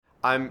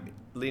I'm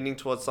leaning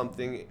towards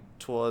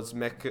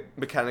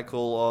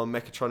mechanical or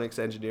mechatronics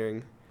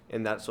engineering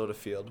in that sort of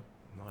field.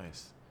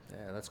 Nice.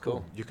 Yeah, that's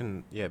cool. You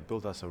can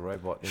build us a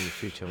robot in the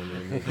future when we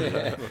need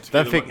to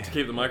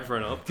keep the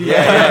microphone up.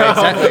 Yeah,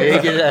 exactly. You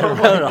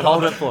can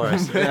hold it for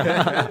us.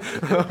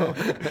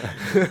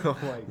 Oh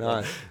my God.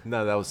 Nice.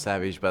 No, that was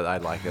savage, but I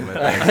like it.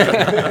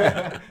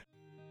 Man.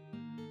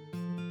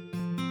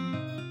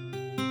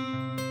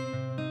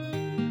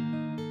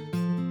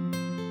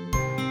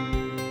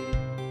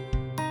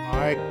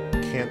 I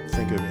can't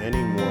think of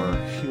any more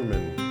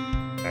human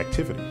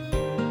activity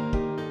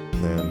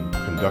than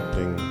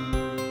conducting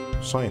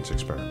science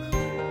experiments.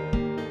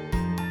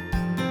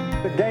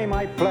 The game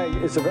I play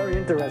is a very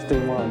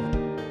interesting one.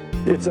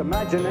 It's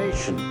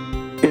imagination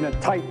in a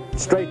tight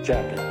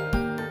straitjacket.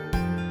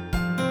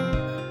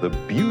 The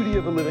beauty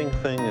of a living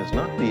thing is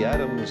not the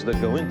atoms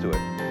that go into it,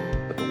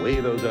 but the way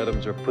those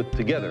atoms are put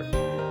together.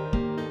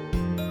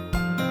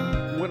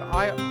 What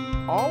I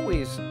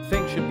always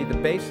think should be the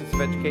basis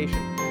of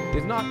education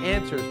is not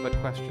answers, but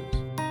questions.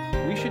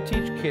 We should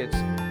teach kids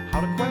how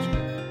to question.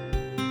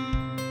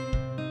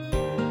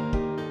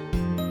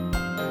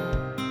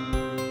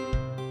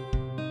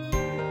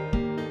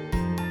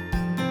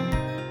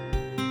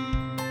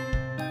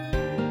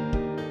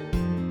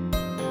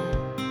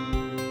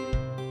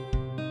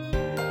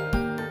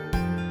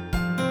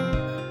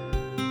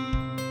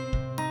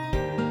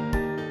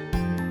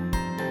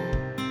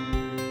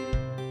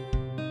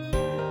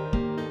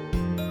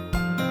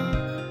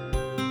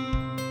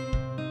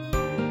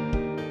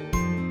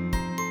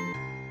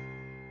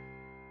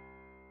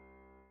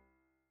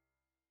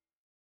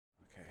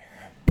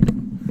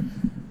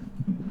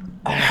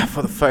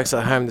 For the folks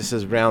at home, this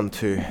is round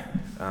 2.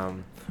 I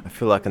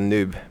feel like a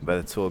noob, but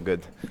it's all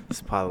good.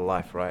 It's part of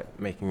life, right?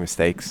 Making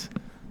mistakes.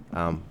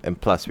 And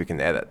plus, we can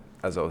edit,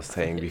 as I was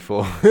saying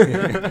before.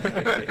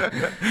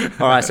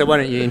 All right, so why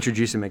don't you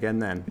introduce him again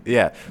then?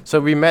 Yeah, so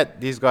we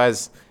met these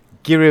guys.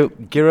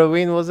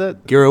 Giraween, was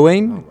it?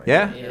 Giraween?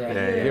 Yeah?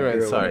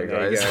 Giraween, sorry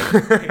guys.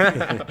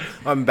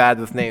 I'm bad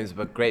with names,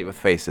 but great with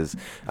faces.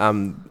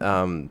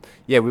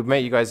 Yeah, we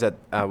met you guys at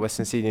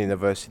Western Sydney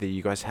University.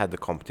 You guys had the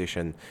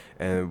competition,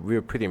 and we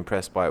were pretty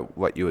impressed by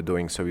what you were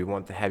doing. So we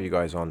want to have you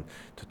guys on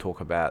to talk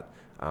about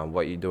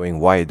what you're doing,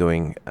 why you're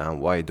doing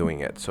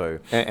it. So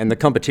and the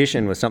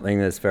competition was something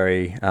that's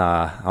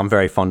I'm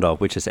very fond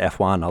of, which is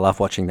F1. I love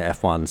watching the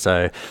F1.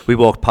 So we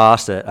walked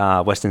past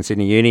at Western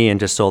Sydney Uni and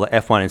just saw the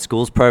F1 in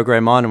Schools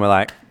program on, and we're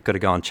like, got to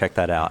go and check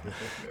that out.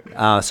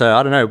 So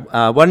I don't know.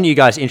 Why don't you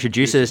guys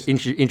introduce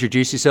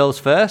yourselves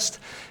first?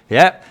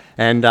 Yeah.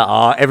 And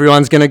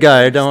everyone's gonna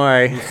go. Don't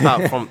worry.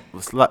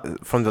 We'll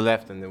start from the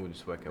left, and then we'll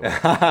just work our way.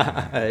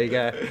 There you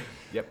go.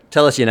 Yep.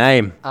 Tell us your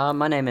name.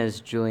 My name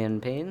is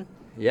Julian Peen.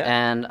 Yeah.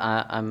 And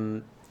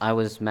I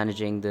was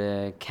managing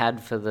the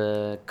CAD for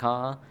the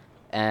car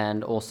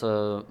and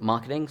also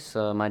marketing.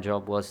 So my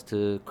job was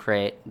to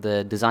create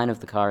the design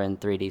of the car in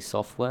 3D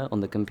software on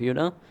the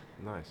computer.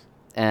 Nice.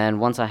 And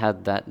once I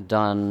had that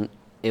done,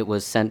 it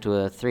was sent to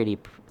a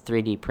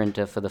 3D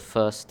printer for the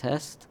first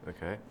test.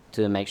 Okay.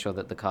 To make sure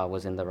that the car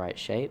was in the right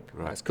shape.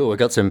 Right. That's cool. We've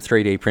got some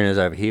 3D printers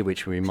over here,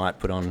 which we might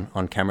put on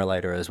camera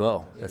later as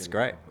well. That's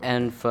great.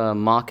 And for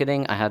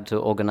marketing, I had to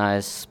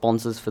organize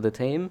sponsors for the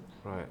team.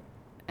 Right.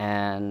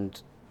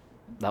 And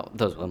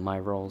those were my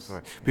roles.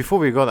 Right. Before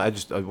we go, I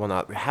want to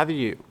ask, how do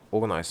you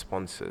organize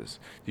sponsors?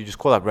 Do you just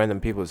call up random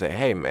people and say,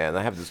 hey, man,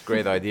 I have this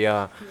great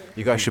idea.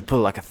 You guys should put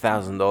like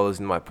 $1,000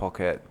 in my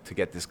pocket to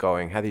get this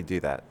going. How do you do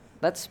that?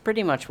 That's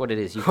pretty much what it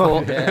is. You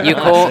call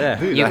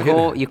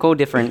you call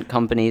different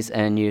companies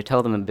and you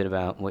tell them a bit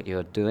about what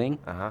you're doing.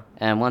 Uh-huh.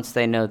 And once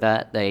they know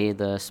that, they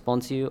either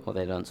sponsor you or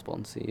they don't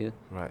sponsor you.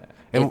 Right.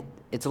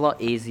 It's a lot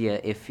easier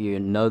if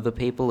you know the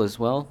people as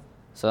well.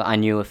 So I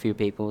knew a few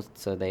people,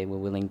 so they were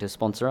willing to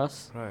sponsor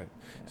us. Right.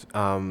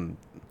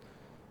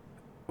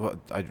 Well,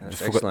 I That's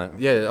just forgot. excellent.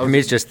 Yeah,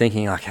 He's just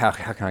thinking like, how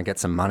can I get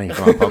some money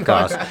for my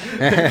podcast?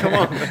 Come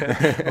on.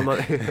 I'm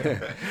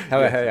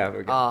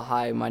not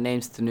Hi, my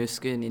name's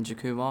Tanuska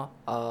Ninjakumar.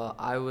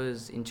 I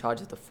was in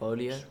charge of the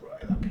folio.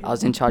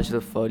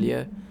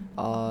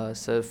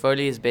 So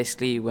folio is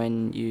basically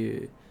when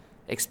you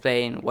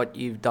explain what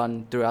you've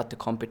done throughout the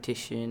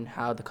competition,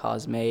 how the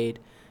car's made,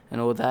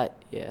 and all that.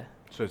 Yeah.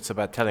 So it's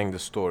about telling the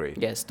story.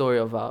 Yeah, story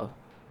of our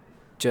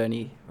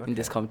journey in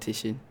this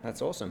competition.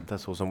 That's awesome.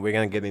 That's awesome. We're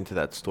going to get into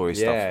that story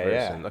stuff very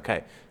soon.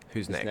 Okay,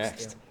 who's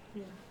next?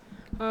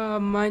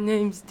 My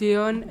name's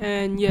Dion,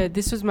 and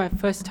this was my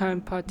first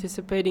time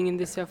participating in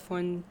this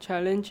F1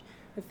 challenge.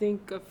 I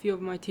think a few of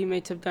my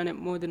teammates have done it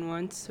more than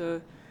once, so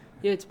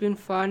it's been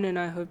fun, and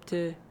I hope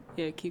to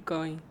keep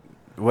going.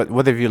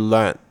 What have you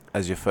learnt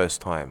as your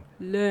first time?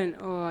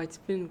 It's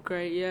been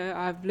great.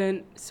 I've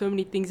learned so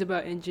many things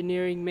about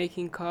engineering,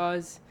 making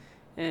cars,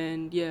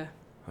 and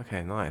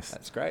Okay, nice.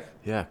 That's great.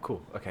 Yeah,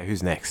 cool. Okay,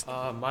 who's next?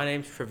 My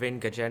name's Praveen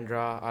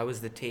Gajendra. I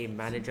was the team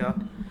manager,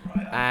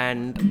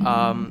 and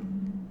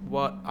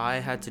what I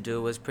had to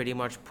do was pretty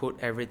much put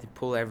everything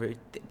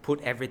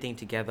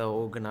together,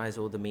 organize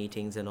all the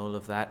meetings and all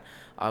of that.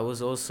 I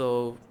was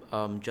also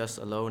just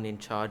alone in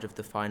charge of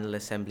the final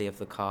assembly of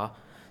the car.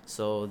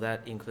 So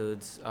that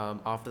includes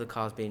after the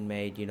car's been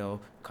made,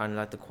 kind of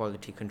like the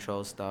quality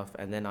control stuff.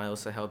 And then I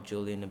also help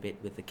Julian a bit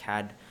with the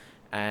CAD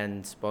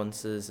and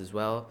sponsors as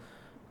well.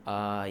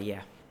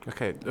 Yeah.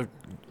 Okay.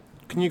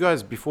 Can you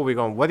guys, before we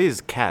go on, what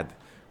is CAD?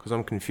 Because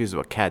I'm confused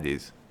what CAD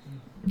is.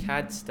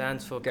 CAD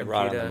stands for Get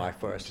right on the mic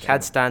for us.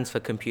 CAD stands for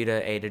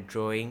computer aided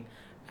drawing.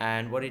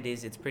 And what it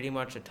is, it's pretty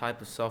much a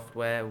type of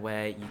software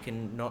where you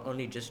can not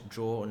only just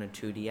draw on a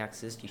 2D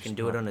axis, you can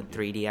do it on a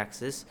 3D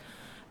axis.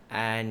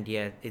 And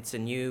yeah, it's a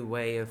new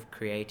way of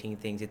creating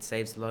things. It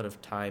saves a lot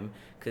of time,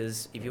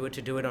 because if you were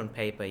to do it on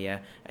paper,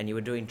 and you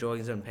were doing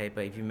drawings on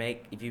paper, if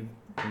you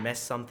mess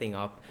something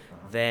up,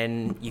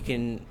 then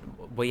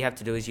what you have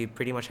to do is you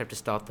pretty much have to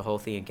start the whole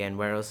thing again.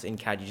 Whereas in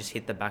CAD, you just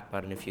hit the back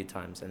button a few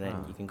times, and then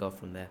you can go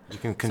from there. You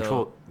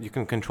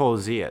can control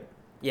Z it.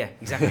 Yeah,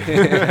 exactly.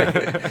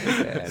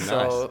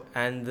 Nice.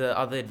 And the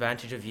other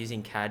advantage of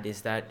using CAD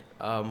is that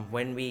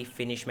when we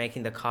finish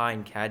making the car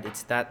in CAD,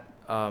 it's that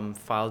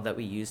file that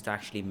we use to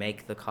actually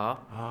make the car.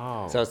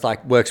 Oh. So it's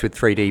like works with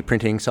 3D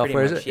printing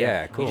software, Pretty much, is it?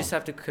 Yeah, cool. You just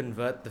have to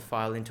convert the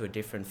file into a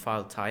different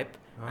file type,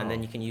 and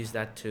then you can use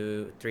that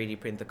to 3D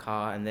print the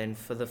car. And then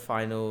for the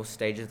final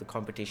stage of the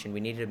competition, we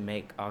needed to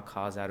make our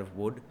cars out of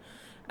wood.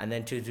 And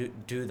then to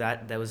do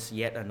that, there was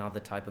yet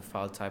another type of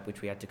file type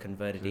which we had to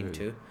convert it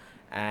into.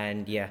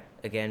 And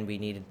again, we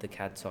needed the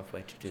CAD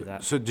software to do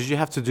that. So did you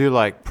have to do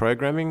like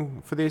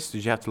programming for this?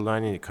 Did you have to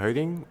learn any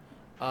coding?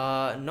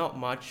 Not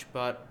much,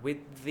 but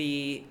with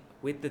the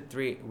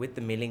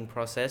milling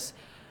process,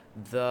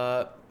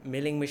 the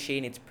milling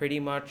machine, it's pretty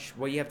much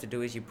what you have to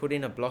do is you put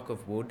in a block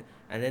of wood,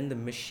 and then the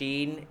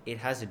machine, it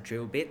has a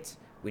drill bit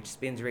which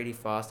spins really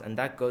fast, and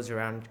that goes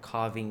around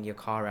carving your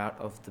car out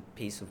of the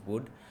piece of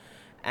wood.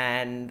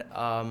 And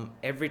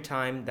every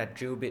time that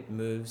drill bit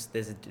moves,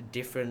 there's a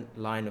different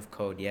line of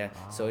code,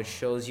 So it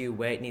shows you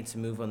where it needs to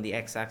move on the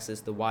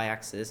x-axis, the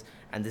y-axis,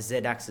 and the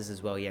z-axis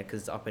as well,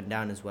 because it's up and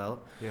down as well.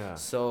 Yeah.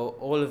 So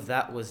all of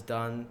that was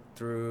done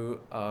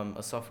through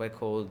a software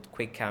called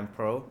QuickCam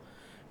Pro.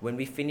 When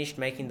we finished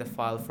making the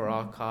file for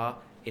our car,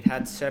 it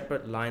had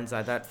separate lines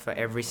like that for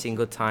every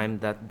single time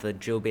that the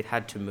drill bit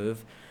had to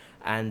move.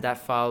 And that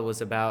file was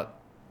about,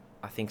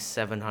 I think,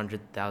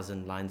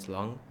 700,000 lines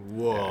long.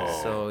 Whoa.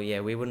 So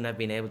we wouldn't have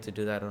been able to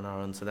do that on our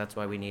own. So that's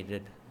why we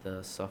needed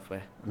the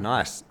software.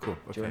 Nice. Cool. Do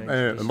you Okay. wanna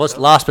introduce And what's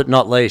yourself? last but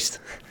not least?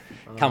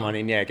 Come on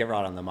in, get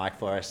right on the mic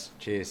for us.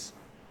 Cheers.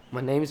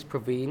 My name's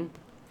Praveen,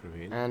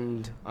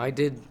 and I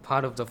did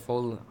part of the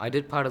folio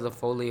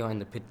and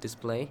the pit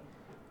display,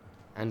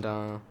 and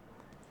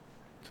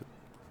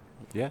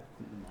Yeah.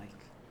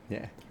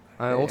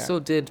 I also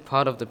did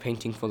part of the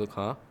painting for the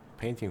car.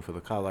 Painting for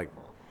the car, like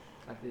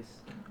this.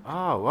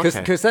 Oh, okay.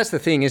 Because that's the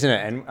thing, isn't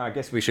it? And I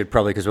guess we should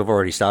probably, because we've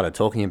already started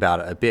talking about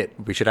it a bit,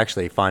 we should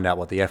actually find out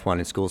what the F1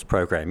 in Schools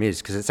program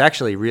is, because it's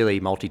actually really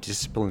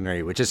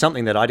multidisciplinary, which is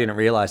something that I didn't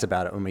realise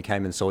about it when we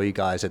came and saw you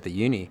guys at the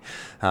uni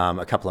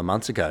a couple of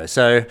months ago.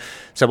 So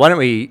why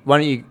don't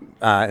you,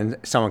 and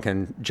someone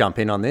can jump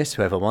in on this,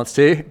 whoever wants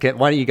to,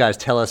 why don't you guys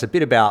tell us a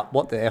bit about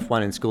what the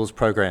F1 in Schools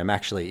program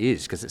actually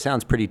is, because it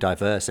sounds pretty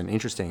diverse and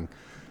interesting.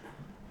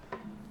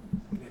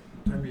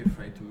 Don't be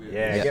afraid to move.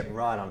 Yeah, get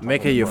right on top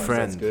Make of her the your voice,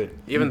 friend. that's good.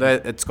 Even though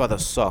it's got a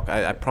sock,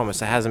 I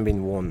promise it hasn't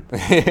been worn.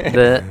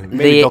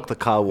 Maybe Dr.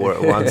 Carl wore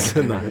it once.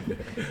 No.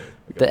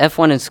 The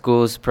F1 in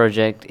Schools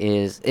project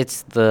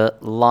it's the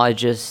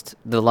largest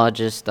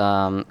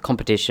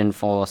competition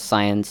for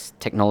science,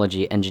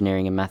 technology,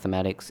 engineering, and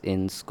mathematics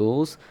in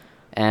schools,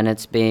 and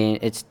it's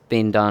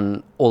been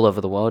done all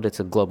over the world. It's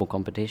a global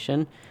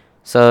competition,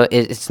 so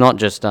it's not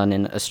just done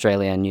in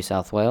Australia and New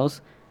South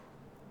Wales.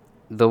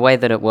 The way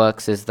that it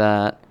works is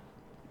that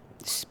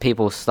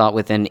people start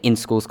with an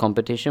in-schools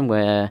competition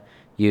where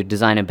you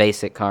design a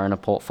basic car and a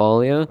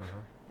portfolio,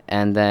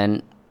 and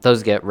then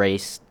those get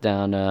raced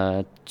down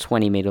a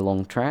 20-meter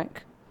long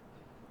track.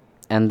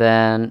 And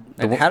then...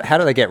 how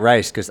do they get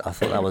raced? Because I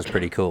thought that was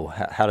pretty cool.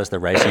 How does the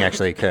racing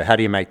actually occur? How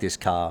do you make this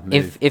car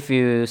move? If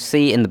you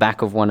see in the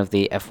back of one of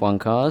the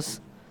F1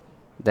 cars,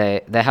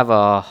 they have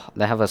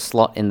a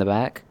slot in the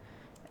back,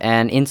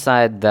 and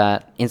inside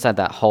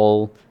that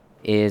hole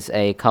is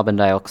a carbon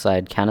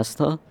dioxide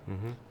canister.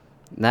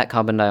 That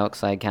carbon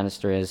dioxide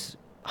canister is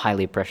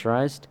highly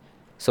pressurized,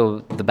 so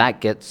the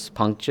back gets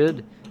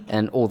punctured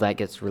and all that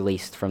gets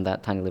released from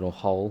that tiny little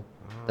hole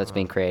that's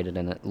been created,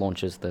 and it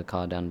launches the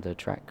car down the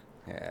track.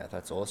 Yeah,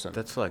 that's awesome.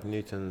 That's like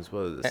Newton's,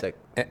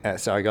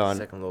 sorry, go on.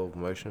 Second law of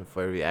motion.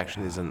 For every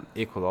action is an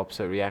equal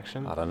opposite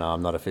reaction. I don't know,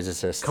 I'm not a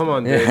physicist. Come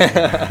on, dude.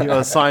 You're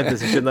a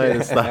scientist, you should know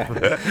this stuff.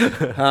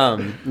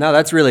 No,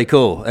 that's really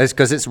cool. It's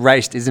because it's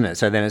raced, isn't it?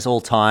 So then it's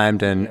all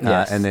timed and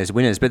there's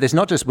winners. But there's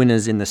not just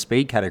winners in the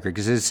speed category,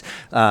 because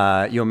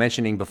you were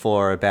mentioning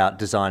before about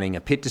designing a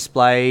pit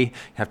display. You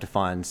have to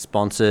find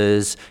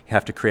sponsors. You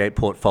have to create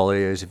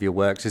portfolios of your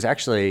works. There's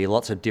actually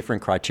lots of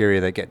different criteria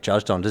that get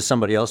judged on. Does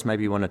somebody else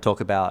maybe want to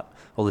talk about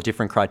all the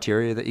different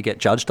criteria that you get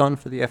judged on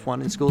for the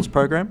F1 in Schools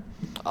program?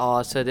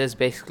 So there's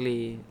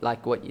basically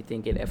like what you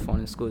think at F1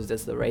 in Schools,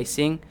 there's the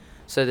racing.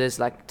 So there's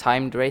like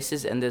timed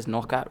races and there's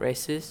knockout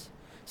races.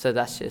 So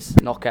that's just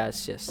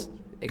knockouts just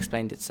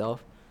explained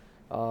itself.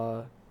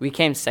 We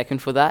came second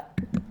for that.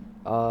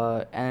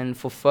 And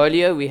for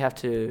folio, we have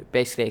to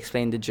basically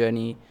explain the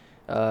journey.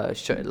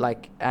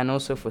 And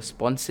also for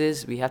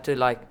sponsors, we have to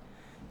like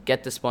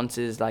get the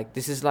sponsors. Like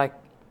this is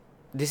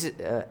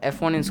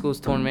F1 in Schools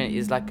tournament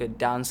is like a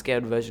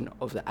downscaled version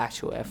of the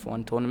actual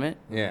F1 tournament.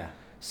 Yeah.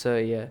 So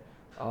yeah.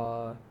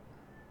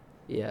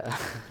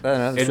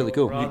 That's really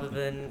cool. Rather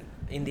than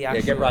in the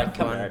actual get right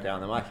F1,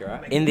 down the mic, you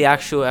right? in the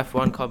actual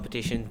F1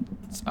 competition,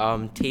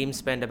 teams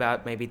spend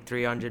about maybe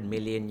 $300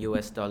 million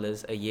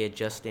a year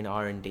just in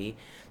R&D.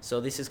 So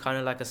this is kind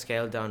of like a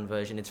scaled down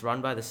version. It's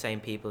run by the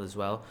same people as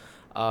well.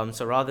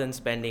 So rather than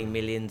spending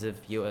millions of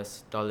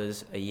US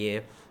dollars a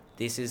year,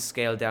 this is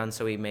scaled down,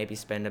 so we maybe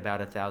spend about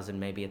 $1,000,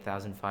 maybe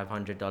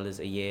 $1,500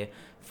 a year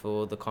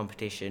for the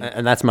competition.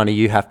 And that's money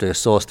you have to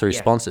source through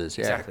sponsors.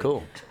 Yeah, exactly.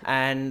 Cool.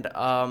 And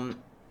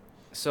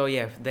so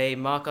yeah, they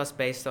mark us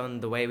based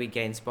on the way we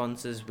gain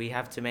sponsors. We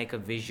have to make a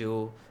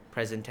visual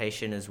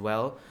presentation as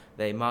well.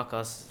 They mark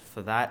us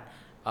for that.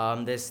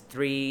 There's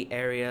 3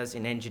 areas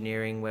in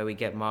engineering where we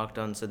get marked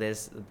on. So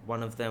there's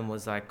one of them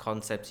was like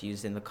concepts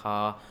used in the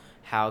car,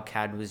 how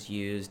CAD was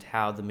used,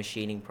 how the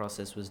machining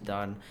process was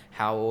done,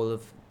 how all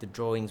of the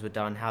drawings were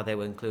done, how they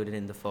were included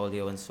in the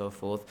folio and so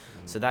forth.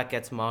 So that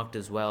gets marked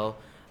as well.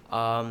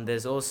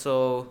 There's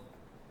also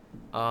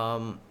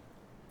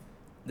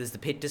there's the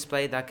pit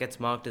display that gets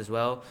marked as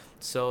well.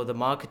 So the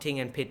marketing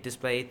and pit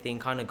display thing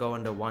kind of go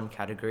under one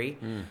category.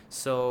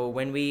 So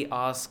when we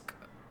ask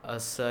a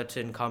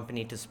certain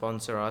company to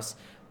sponsor us,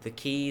 the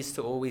key is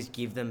to always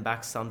give them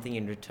back something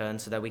in return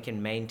so that we can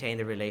maintain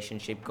the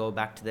relationship, go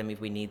back to them if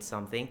we need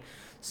something.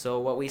 So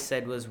what we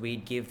said was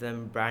we'd give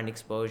them brand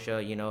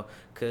exposure, you know,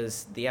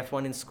 because the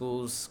F1 in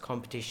Schools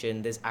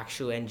competition, there's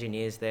actual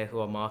engineers there who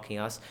are marking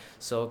us.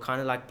 So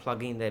kind of like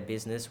plugging their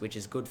business, which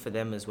is good for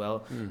them as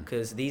well,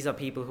 because these are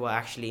people who are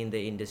actually in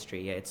the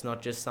industry. Yeah? It's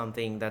not just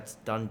something that's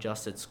done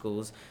just at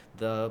schools.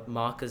 The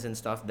markers and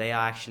stuff, they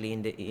are actually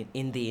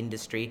in the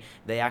industry.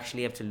 They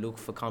actually have to look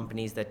for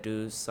companies that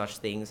do such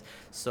things.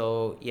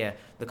 So yeah,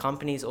 the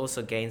companies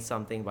also gain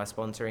something by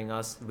sponsoring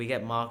us. We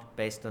get marked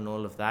based on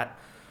all of that.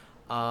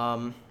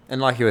 And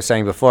like you were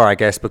saying before, I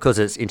guess because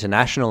it's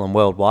international and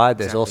worldwide,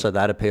 there's also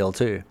that appeal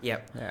too.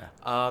 Yep.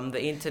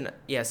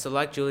 Yeah. So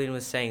like Julian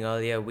was saying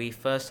earlier, we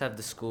first have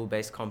the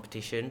school-based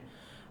competition.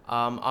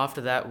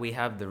 After that, we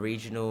have the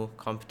regional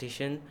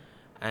competition,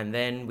 and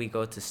then we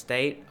go to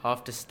state.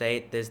 After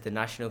state, there's the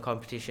national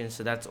competition.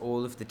 So that's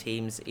all of the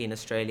teams in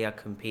Australia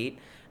compete.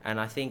 And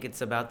I think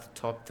it's about the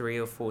top 3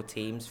 or 4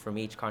 teams from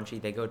each country.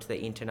 They go to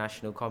the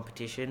international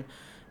competition.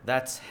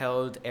 That's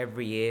held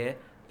every year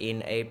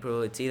in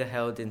April. It's either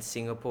held in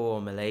Singapore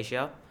or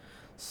Malaysia.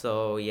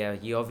 So yeah,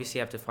 you obviously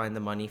have to find the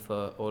money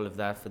for all of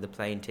that, for the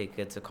plane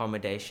tickets,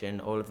 accommodation,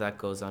 all of that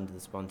goes under the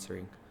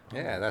sponsoring.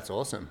 Yeah, that's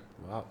awesome.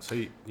 Wow. So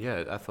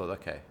I thought,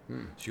 okay, so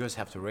you guys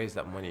have to raise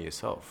that money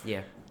yourself.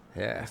 Yeah.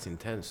 Yeah. That's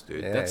intense,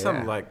 dude. Yeah, That's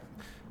some like,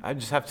 I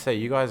just have to say,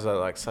 you guys are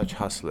like such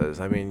hustlers.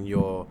 I mean,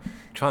 you're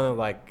trying to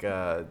like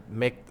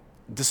make,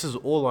 this is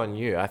all on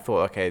you. I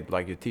thought, okay,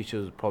 like your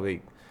teachers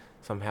probably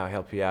somehow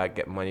help you out,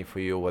 get money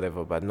for you or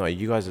whatever, but no,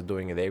 you guys are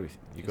doing it everything.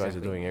 You guys are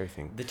doing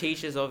everything. The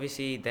teachers,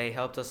 obviously, they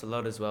helped us a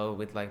lot as well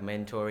with like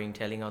mentoring,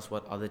 telling us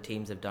what other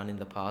teams have done in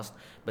the past,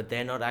 but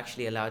they're not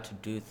actually allowed to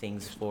do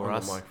things for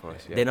us.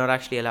 They're not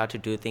actually allowed to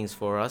do things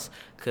for us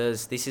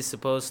because this is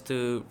supposed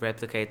to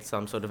replicate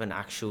some sort of an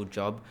actual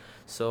job.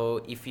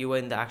 So if you were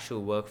in the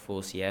actual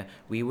workforce,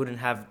 we wouldn't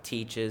have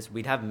teachers.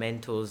 We'd have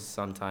mentors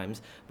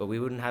sometimes, but we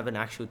wouldn't have an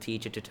actual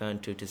teacher to turn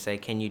to say,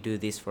 can you do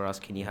this for us?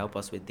 Can you help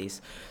us with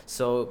this?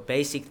 So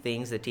basic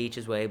things the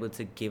teachers were able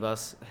to give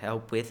us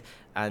help with,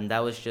 and that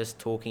was just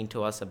talking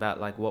to us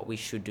about like what we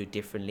should do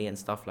differently and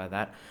stuff like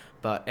that.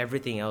 But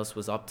everything else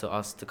was up to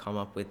us to come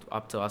up with,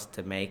 up to us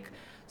to make.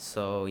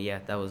 So yeah,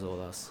 that was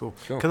all us. Cool.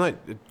 Can I,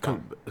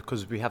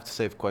 because we have to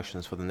save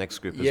questions for the next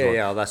group as well.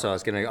 Yeah, that's what I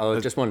was going to, I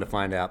just wanted to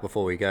find out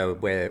before we go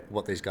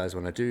what these guys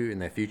want to do in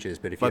their futures.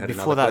 But if you had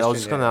before that, I was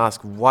just going to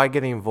ask, why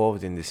get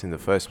involved in this in the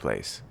first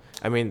place?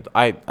 I mean,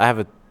 I have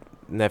a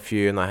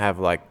nephew and I have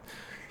like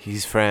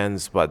his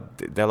friends, but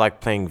they're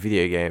like playing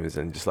video games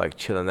and just like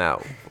chilling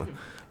out.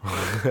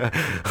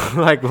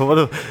 Like,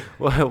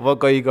 what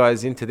got you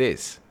guys into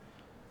this?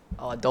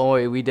 Oh, don't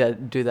worry, we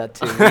did do that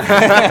too.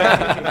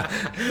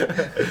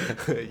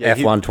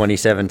 F1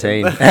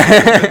 2017.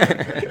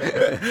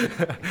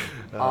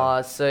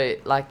 So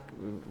like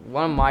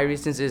one of my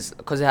reasons is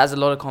because it has a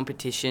lot of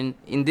competition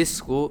in this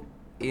school.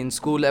 In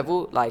school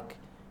level, like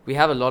we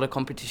have a lot of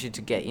competition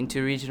to get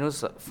into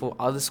regionals. For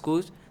other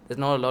schools, there's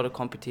not a lot of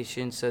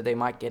competition, so they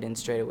might get in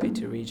straight away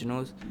to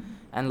regionals.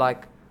 And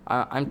like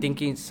I'm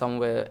thinking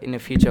somewhere in the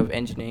future of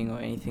engineering or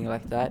anything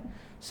like that.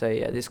 So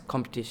yeah, this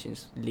competition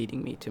is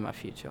leading me to my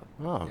future.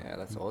 Oh, yeah,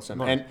 that's awesome.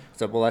 Nice. And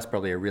so, well, that's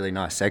probably a really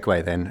nice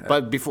segue then.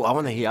 But before, I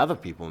want to hear other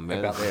people,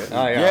 man. Come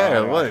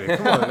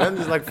on, man.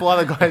 There's like 4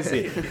 other guys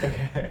here.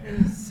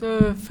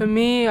 So for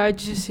me, it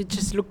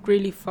just looked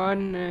really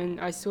fun, and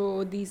I saw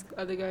all these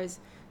other guys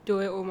do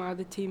it, all my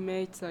other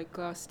teammates, like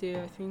last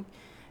year, I think.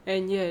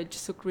 And yeah, it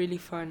just looked really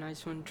fun. I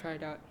just want to try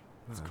it out.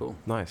 That's cool.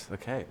 Nice.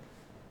 Okay.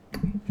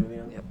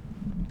 Julian? Yep.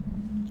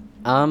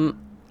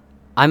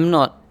 I'm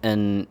not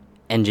an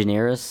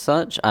engineer as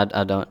such.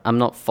 I'm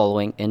not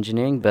following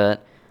engineering,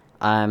 but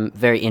I'm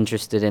very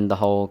interested in the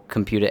whole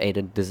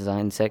computer-aided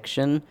design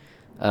section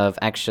of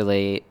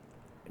actually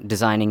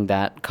designing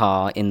that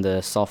car in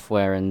the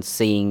software and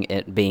seeing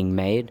it being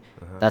made.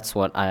 That's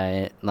what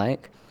I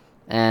like.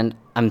 And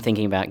I'm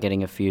thinking about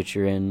getting a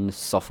future in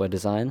software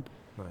design.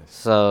 Nice.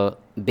 So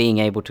being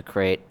able to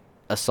create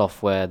a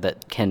software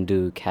that can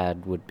do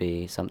CAD would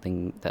be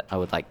something that I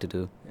would like to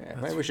do. Yeah,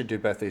 maybe we should do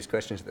both these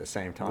questions at the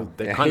same time. Well,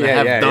 they kind of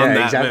have done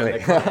that, exactly. man. They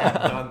kind of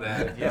have done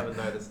that. If you haven't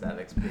noticed,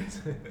 Alex,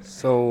 please.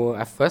 So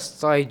at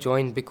first I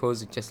joined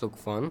because it just looked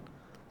fun.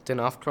 Then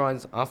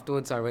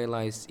afterwards I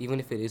realized even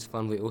if it is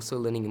fun, we're also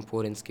learning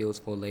important skills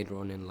for later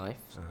on in life.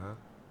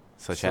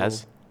 Such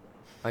as?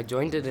 I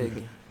joined it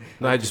again.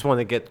 No, I just want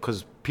to get,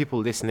 because people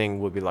listening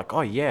will be like,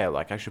 oh yeah,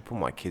 like I should put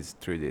my kids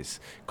through this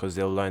because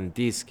they'll learn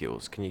these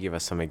skills. Can you give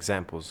us some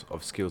examples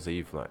of skills that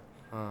you've learned?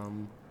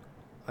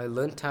 I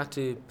learned how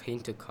to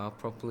paint a car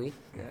properly.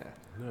 Yeah.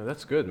 No,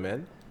 that's good,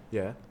 man.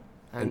 Yeah.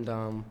 And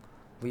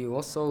I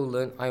also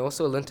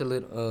learned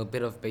a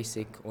bit of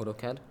basic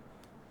AutoCAD.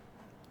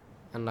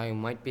 And I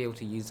might be able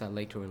to use that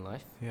later in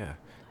life. Yeah.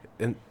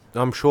 And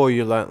I'm sure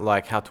you learned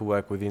like how to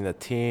work within a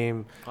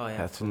team, yeah,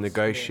 how to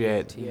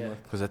negotiate. Yeah.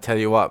 Because I tell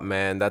you what,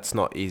 man, that's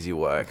not easy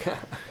work.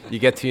 You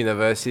get to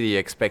university, you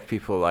expect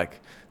people like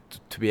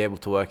to be able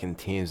to work in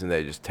teams, and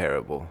they're just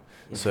terrible.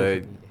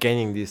 So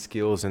gaining these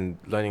skills and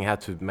learning how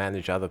to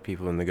manage other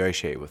people and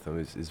negotiate with them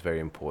is very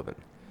important.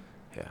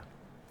 Yeah.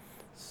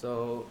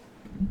 So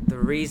the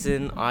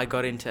reason I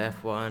got into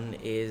F1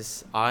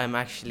 is I'm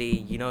actually,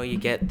 you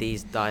get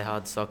these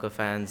diehard soccer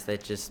fans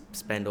that just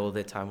spend all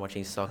their time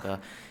watching soccer.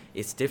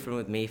 It's different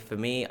with me. For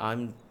me,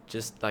 I'm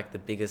just like the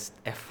biggest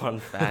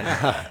F1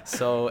 fan.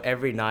 So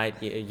every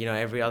night,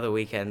 every other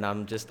weekend,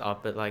 I'm just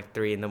up at like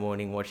 3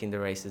 a.m. watching the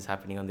races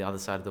happening on the other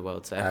side of the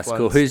world. So That's F1's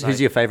cool.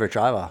 Who's your favourite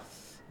driver?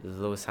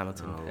 Lewis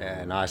Hamilton.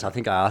 Yeah, nice. I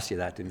think I asked you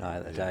that, didn't I,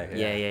 the other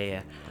day?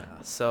 Yeah.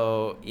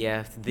 So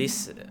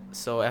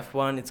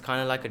F1, it's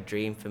kind of like a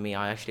dream for me.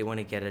 I actually want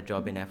to get a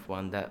job in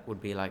F1. That would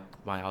be like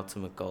my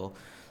ultimate goal.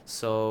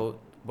 So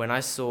when I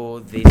saw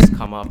this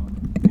come up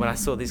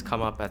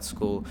at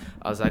school,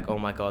 I was like, oh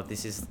my god,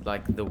 this is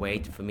like the way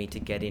for me to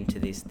get into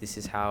this. This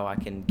is how I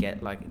can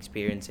get like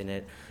experience in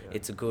it. Yeah.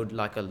 It's a good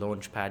like a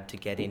launch pad to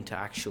get into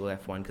actual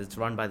F1 because it's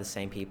run by the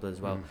same people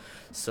as well.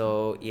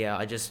 So yeah,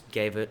 I just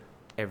gave it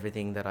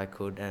everything that I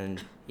could, and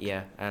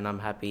I'm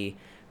happy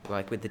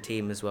like with the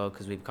team as well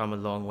because we've come a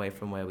long way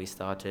from where we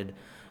started.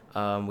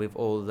 We've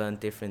all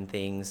learned different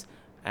things,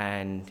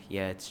 and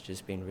it's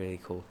just been really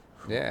cool.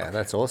 Yeah,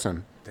 that's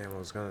awesome. Damn, I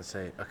was gonna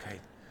say, okay,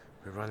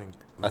 we're running.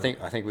 I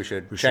think we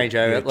should change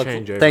over. Yeah, Look,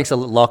 change over. Thanks a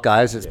lot,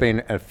 guys. It's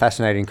been a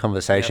fascinating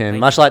conversation,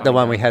 much like the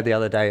one we had the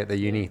other day at the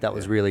uni. That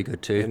was really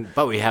good too.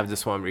 But we have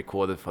this one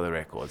recorded for the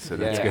record, so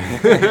that's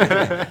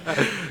good.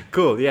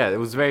 Cool. Yeah, it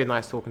was very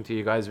nice talking to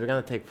you guys. We're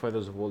gonna take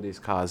photos of all these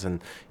cars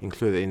and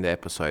include it in the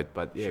episode.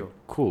 But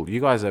cool. You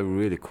guys are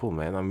really cool,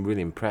 man. I'm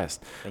really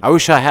impressed. I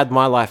wish I had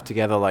my life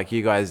together like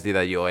you guys did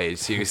at your age.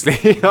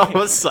 Seriously, I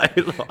was so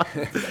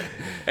lost.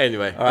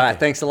 Anyway. All right.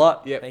 Thanks a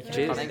lot. Yep. Thank you.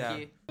 Cheers. Thank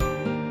you.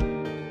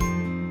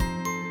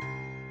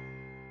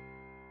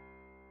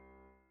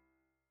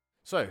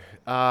 So,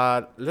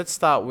 let's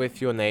start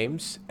with your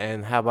names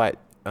and how about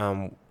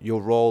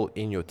your role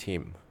in your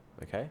team,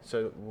 okay?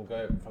 So we'll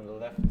go from the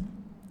left,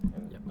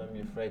 and don't be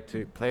afraid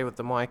to play with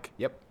the mic.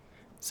 Yep.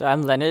 So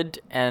I'm Leonard,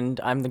 and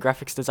I'm the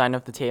graphics designer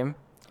of the team.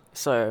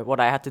 So what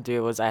I had to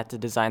do was I had to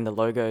design the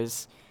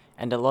logos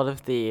and a lot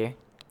of the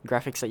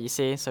graphics that you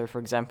see. So for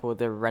example,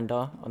 the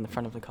render on the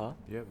front of the car.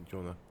 Yeah, do you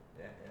wanna?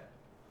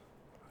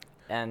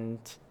 And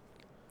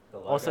the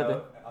logo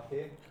also up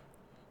here.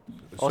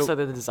 Also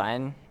the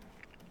design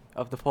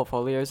of the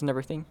portfolios and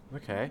everything.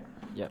 Okay.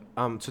 Yep.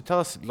 So tell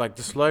us, like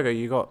this logo,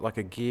 you got like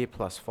a gear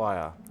plus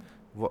fire.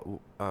 What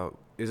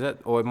is it,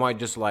 or it might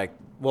just like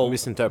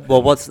misinterpret?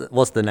 Well,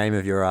 what's the name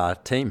of your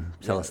team?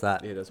 Tell us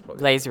that. Yeah, that's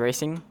probably Blaze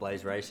Racing.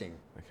 Blaze Racing.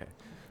 Okay.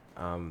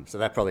 So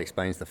that probably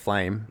explains the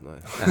flame.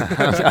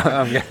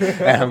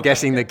 I'm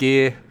guessing the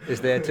gear is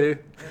there too.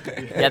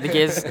 Yeah, the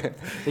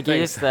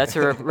gears there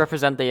to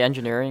represent the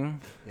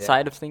engineering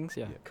side of things.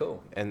 Yeah.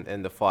 Cool.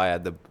 And the fire,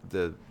 the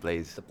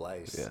blaze. The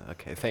blaze. Yeah.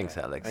 Okay. Thanks,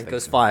 Alex.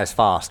 Because fire's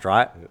fast,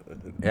 right?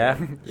 Yeah.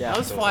 Yeah.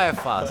 How's fire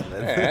fast,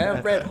 man?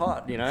 Yeah, red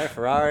hot.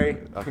 Ferrari.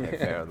 Okay.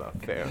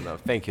 Fair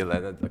enough. Thank you,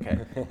 Leonard.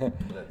 Okay.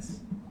 Let's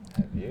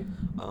have you.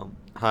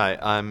 Hi,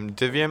 I'm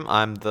Divyam.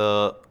 I'm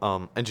the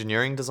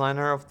engineering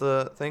designer of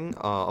the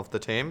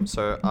team.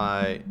 So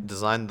I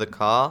designed the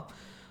car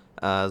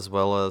as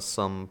well as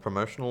some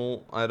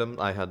promotional items.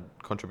 I had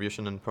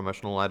contribution in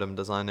promotional item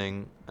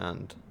designing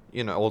and,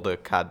 all the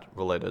CAD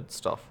related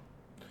stuff.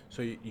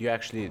 So you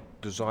actually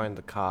designed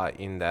the car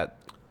in that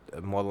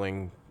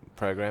modeling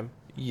program?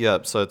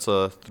 Yep, so it's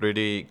a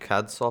 3D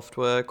CAD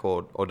software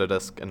called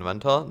Autodesk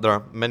Inventor. There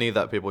are many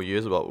that people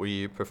use, but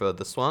we prefer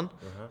this one,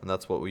 and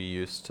that's what we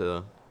use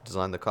to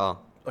design the car.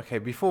 Okay,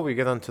 before we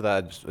get on to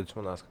that, I just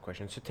want to ask a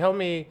question. So tell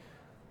me,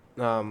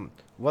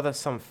 what are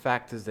some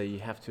factors that you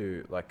have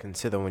to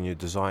consider when you're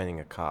designing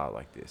a car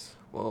like this?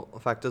 Well,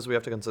 factors we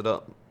have to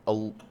consider,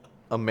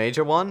 a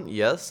major one,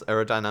 yes,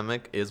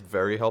 aerodynamic is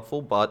very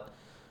helpful, but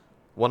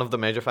one of the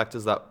major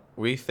factors that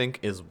we think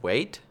is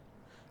weight.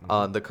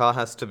 The car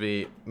has to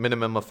be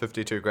minimum of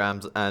 52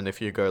 grams, and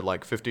if you go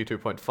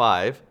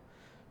 52.5,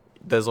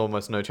 there's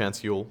almost no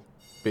chance you'll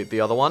beat the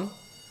other one.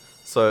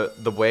 So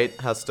the weight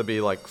has to be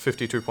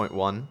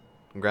 52.1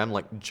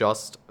 gram,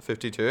 just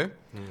 52.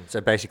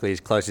 So basically,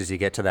 as close as you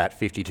get to that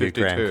 52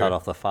 gram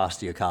cutoff, the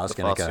faster your car's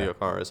going to go. The faster your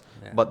car is.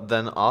 Yeah. But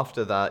then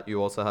after that, you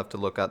also have to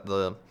look at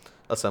the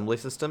assembly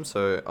system.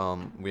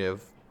 So we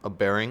have a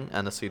bearing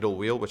and a seat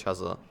wheel, which has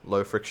a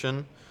low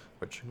friction,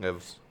 which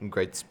gives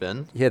great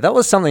spin. Yeah, that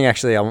was something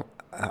actually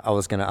I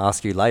was going to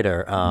ask you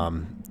later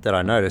that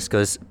I noticed,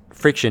 because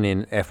friction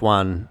in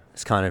F1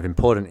 is kind of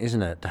important,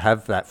 isn't it? To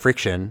have that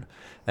friction,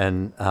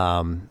 and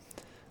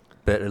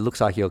but it looks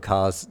like your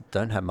cars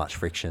don't have much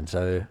friction.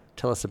 So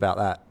tell us about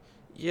that.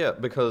 Yeah,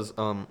 because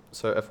so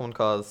F1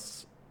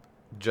 cars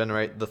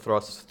generate the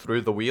thrust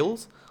through the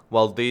wheels,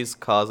 while these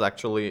cars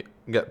actually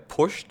get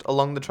pushed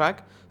along the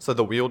track. So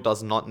the wheel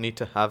does not need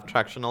to have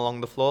traction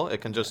along the floor.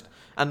 It can just,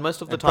 and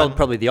most of the time...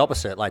 Probably the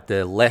opposite,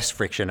 the less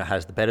friction it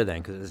has, the better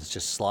then, because it's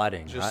just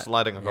sliding, Just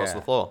sliding across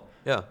the floor,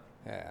 yeah.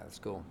 Yeah, that's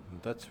cool.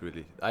 That's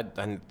really... I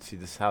see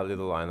this how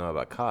little I know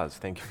about cars.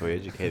 Thank you for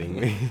educating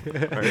me.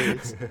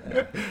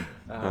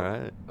 All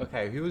right.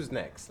 Okay, who's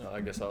next?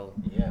 I guess I'll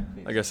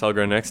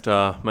go next.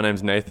 My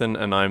name's Nathan,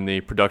 and I'm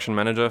the production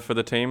manager for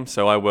the team.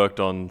 So I worked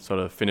on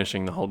sort of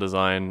finishing the whole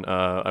design.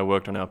 I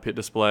worked on our pit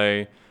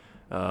display,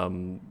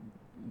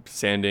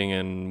 sanding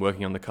and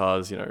working on the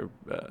cars,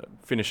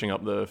 finishing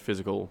up the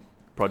physical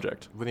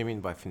project. What do you mean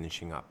by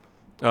finishing up?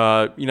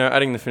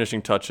 Adding the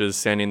finishing touches,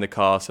 sanding the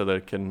car so that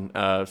it can,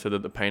 so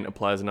that the paint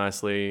applies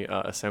nicely,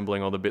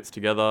 assembling all the bits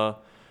together.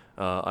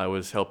 I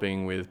was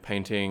helping with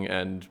painting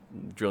and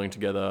drilling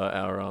together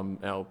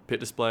our pit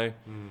display.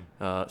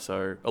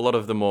 So a lot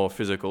of the more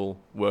physical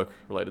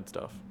work-related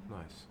stuff.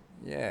 Nice.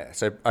 Yeah.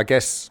 So I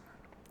guess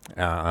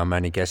I'm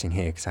only guessing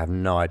here because I have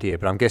no idea,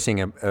 but I'm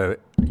guessing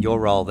your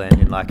role then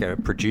in a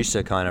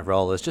producer kind of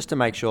role is just to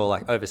make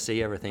sure,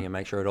 oversee everything and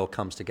make sure it all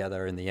comes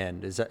together in the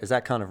end. Is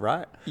that kind of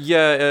right?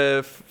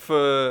 Yeah,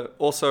 for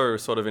also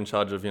sort of in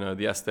charge of,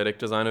 the aesthetic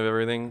design of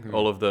everything.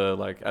 All of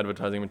the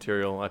advertising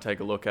material I take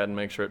a look at and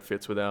make sure it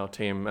fits with our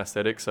team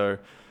aesthetic. So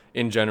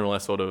in general, I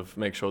sort of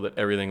make sure that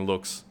everything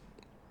looks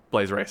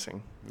Blaze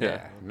Racing.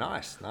 Yeah.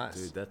 Nice.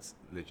 Dude, that's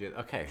legit.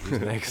 Okay,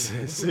 who's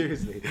next?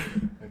 Seriously.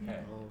 Okay.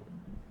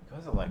 You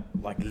guys are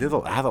like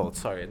little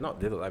adults. Sorry,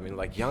 not little. I mean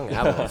young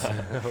adults.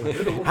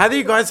 How do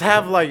you guys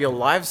have your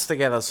lives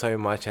together so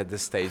much at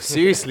this stage?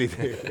 Seriously,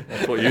 dude.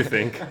 That's what you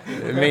think.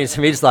 It means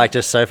Mid's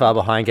just so far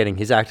behind getting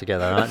his act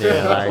together, aren't you?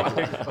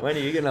 When are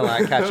you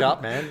gonna catch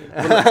up, man?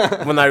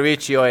 When I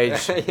reach your age,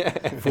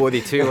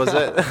 42 was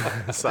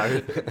it?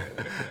 Sorry.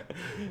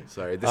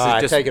 This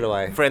is just take it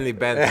away. Friendly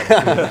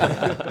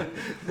banter.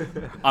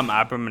 I'm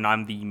Abram, and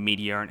I'm the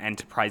media and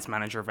enterprise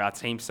manager of our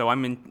team. So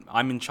I'm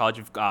in charge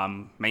of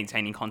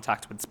maintaining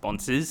contact with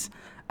sponsors,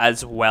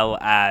 as well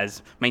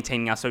as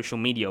maintaining our social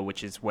media,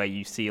 which is where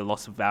you see a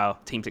lot of our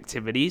team's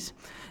activities.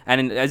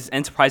 And as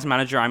enterprise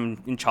manager,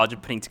 I'm in charge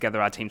of putting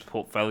together our team's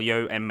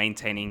portfolio and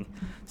maintaining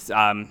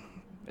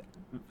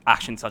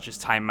actions such as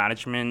time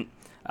management,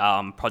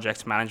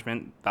 project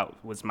management. That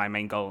was my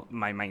main goal,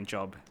 my main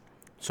job.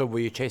 So were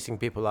you chasing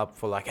people up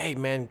for hey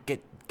man,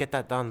 get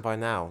that done by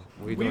now?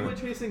 We were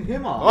chasing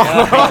him up.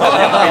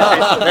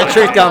 The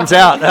truth comes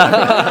out.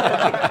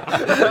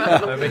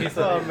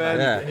 Oh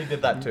man, he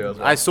did that too as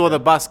well. I saw the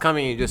bus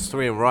coming, you just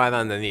threw him right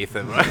underneath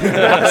him.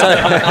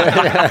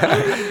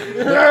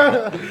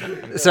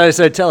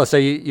 So tell us,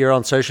 you're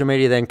on social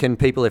media then. Can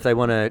people, if they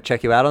want to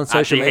check you out on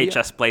social media?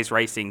 DHS Blaze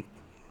Racing.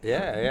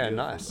 Yeah,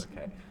 nice.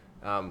 Okay.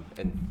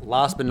 And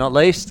last but not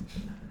least...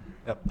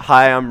 Yep.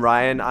 Hi, I'm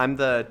Ryan. I'm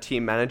the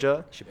team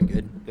manager. Should be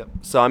good. Yep.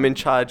 So I'm in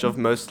charge of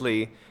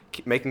mostly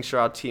making sure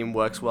our team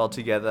works well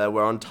together,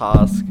 we're on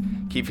task,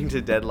 keeping to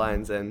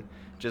deadlines, and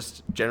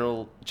just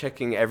general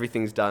checking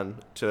everything's done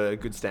to a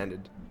good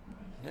standard.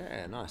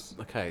 Yeah, nice.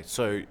 Okay,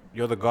 so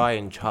you're the guy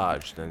in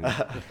charge then.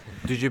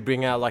 Did you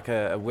bring out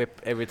a whip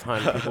every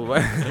time people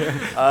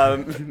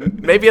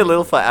went? Maybe a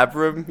little for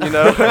Abram, but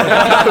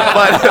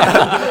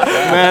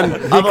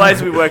man,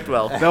 otherwise we worked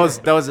well. That was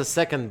the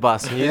second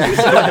bus.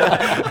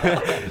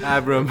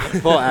 Abram.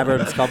 Poor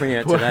Abram's copying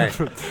it today.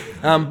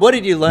 What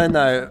did you learn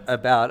though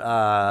about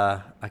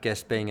I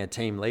guess being a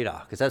team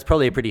leader? Because that's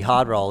probably a pretty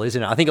hard role,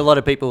 isn't it? I think a lot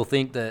of people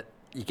think that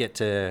you get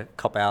to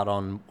cop out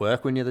on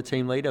work when you're the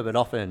team leader, but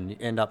often you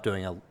end up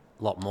doing a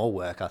lot more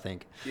work, I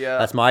think. Yeah.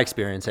 That's my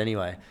experience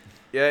anyway.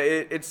 Yeah,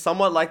 it's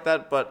somewhat like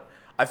that, but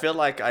I feel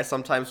like I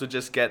sometimes would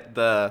just get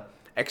the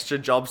extra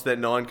jobs that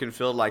no one can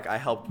fill. I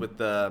helped with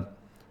the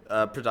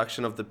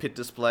production of the pit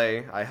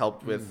display. I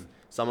helped with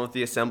some of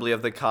the assembly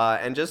of the car,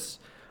 and just,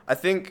 I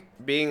think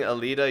being a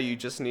leader, you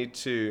just need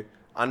to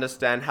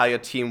understand how your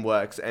team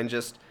works and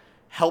just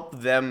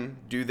help them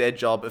do their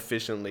job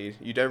efficiently.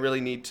 You don't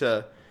really need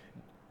to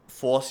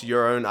force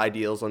your own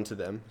ideals onto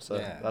them. So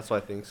that's why I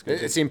think it's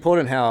good. It's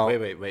important how...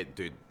 Wait,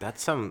 dude.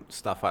 That's some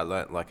stuff I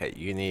learned like at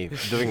uni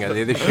doing a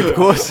leadership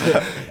course.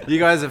 You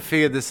guys have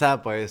figured this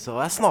out by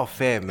yourself. That's not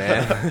fair,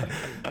 man.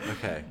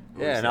 Okay.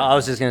 Yeah, no, I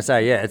was just going to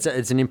say,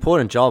 it's an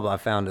important job I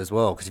found as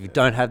well, because if you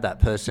don't have that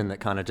person that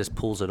kind of just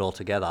pulls it all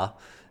together,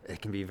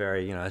 it can be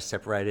very,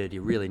 separated.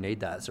 You really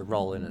need that. It's a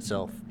role in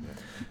itself.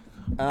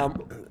 Go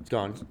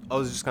on. I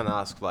was just going to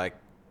ask, like,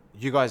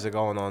 you guys are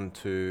going on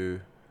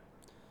to...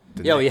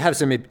 Well, you have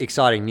some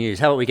exciting news.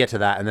 How about we get to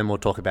that, and then we'll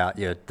talk about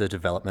the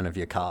development of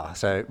your car.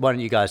 So why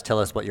don't you guys tell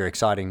us what your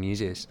exciting news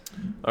is?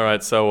 All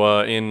right, so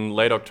in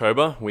late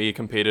October, we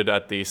competed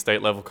at the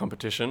state level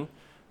competition.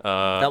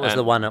 That was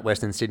the one at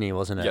Western Sydney,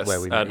 wasn't it? Yes, where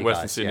we at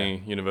Western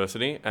Sydney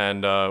University.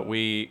 And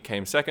we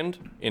came second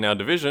in our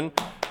division,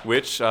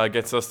 which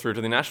gets us through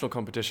to the national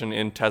competition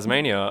in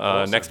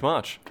Tasmania next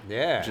March.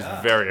 Yeah. Which is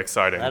very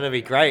exciting. That'll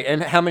be great.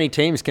 And how many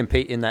teams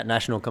compete in that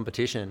national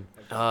competition?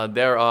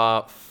 There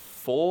are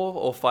 4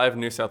 or 5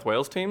 New South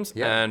Wales teams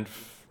and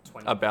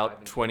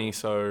about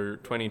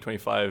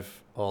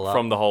 25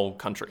 from the whole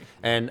country.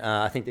 And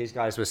I think these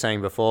guys were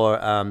saying before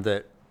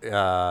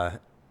that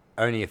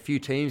only a few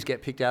teams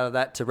get picked out of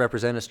that to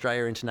represent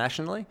Australia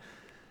internationally.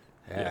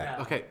 Yeah.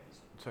 Okay.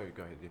 Sorry,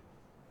 go ahead.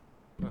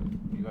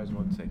 You guys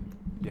want to say?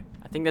 Yeah.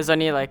 I think there's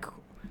only like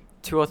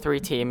 2 or 3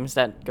 teams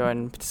that go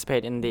and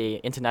participate in the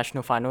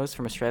international finals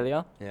from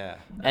Australia. Yeah.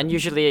 And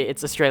usually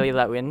it's Australia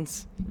that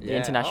wins the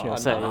international.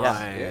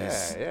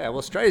 Yeah. Well,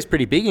 Australia's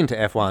pretty big into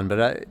F1,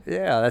 but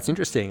that's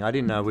interesting. I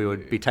didn't know we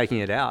would be taking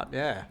it out.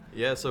 Yeah.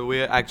 Yeah, so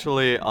we're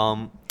actually,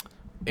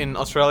 in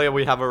Australia,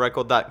 we have a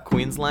record that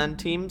Queensland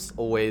teams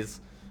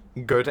always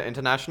go to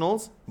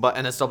internationals, but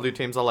NSW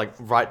teams are like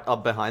right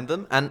up behind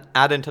them. And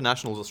at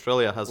internationals,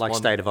 Australia has like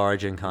won. state of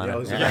origin kind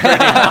of. So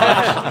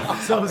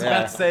I was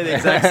about to say the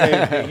exact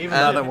same thing, even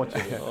though I'm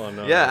watching it. Oh,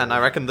 no. Yeah, and I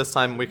reckon this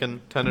time we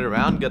can turn it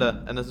around, get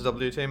a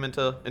NSW team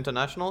into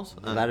internationals.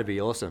 And that'd be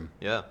awesome.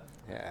 Yeah.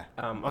 Yeah.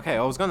 Okay,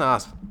 I was going to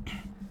ask,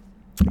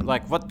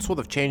 like, what sort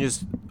of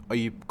changes are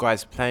you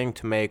guys planning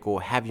to make,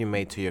 or have you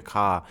made to your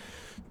car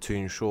to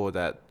ensure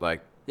that, like...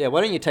 Yeah,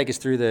 why don't you take us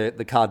through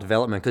the car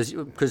development?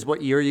 Because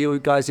what year are you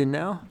guys in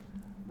now?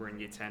 We're in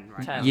year 10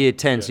 right now. Year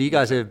 10. So you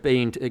guys have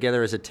been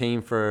together as a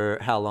team for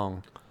how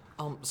long?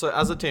 So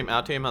as a team,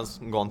 our team has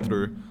gone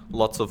through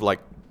lots of like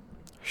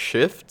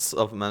shifts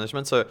of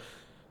management. So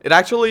it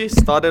actually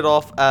started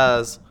off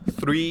as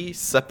 3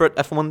 separate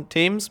F1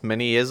 teams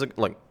many years ago,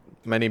 like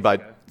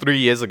 3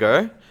 years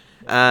ago.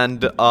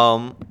 And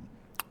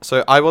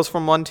so I was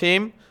from one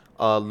team,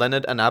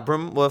 Leonard and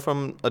Abram were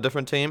from a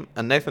different team,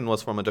 and Nathan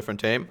was from a different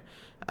team.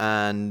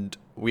 And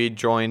we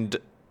joined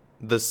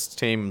this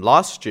team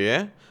last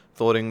year,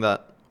 thoughting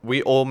that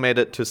we all made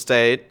it to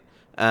state,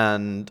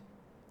 and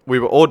we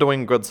were all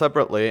doing good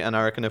separately. And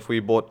I reckon if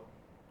we brought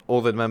all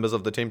the members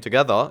of the team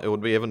together, it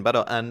would be even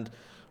better. And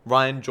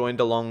Ryan joined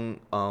along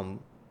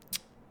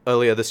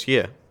earlier this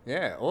year.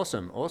 Yeah,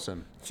 awesome.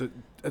 So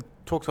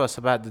talk to us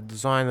about the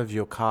design of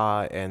your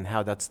car and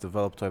how that's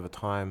developed over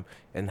time,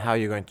 and how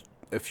you're going to,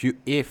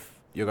 if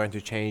you're going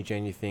to change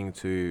anything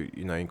to,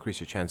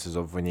 increase your chances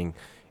of winning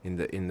in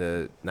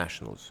the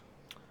nationals.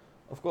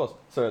 Of course.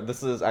 So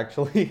this is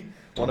actually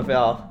one of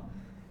our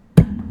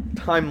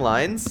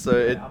timelines.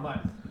 So I might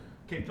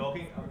keep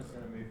talking. I'm just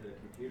going to move the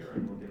computer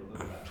and we'll get a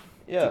look at that.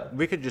 Yeah.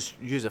 We could just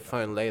use a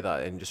phone later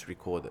and just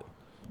record it.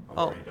 I've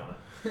already done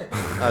it.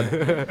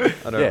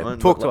 I don't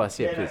mind. Talk to us.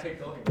 Yeah, no, please. keep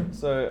talking.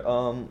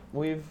 So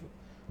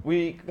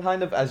we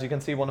kind of, as you can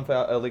see, one of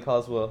our early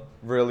cars were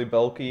really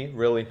bulky,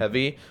 really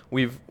heavy.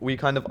 We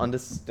kind of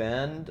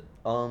understand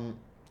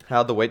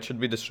how the weight should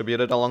be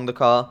distributed along the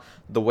car.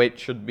 The weight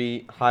should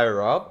be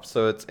higher up,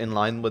 so it's in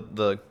line with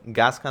the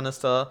gas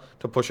canister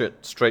to push it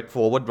straight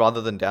forward rather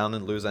than down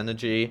and lose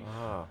energy.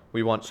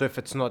 We want. So if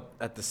it's not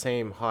at the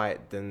same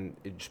height, then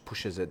it just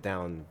pushes it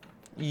down.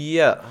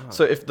 Yeah.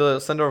 So if the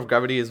center of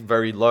gravity is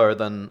very low,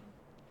 then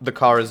the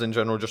car is in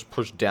general just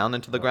pushed down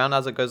into the ground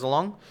as it goes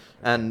along.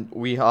 And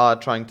we are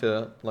trying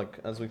to, like,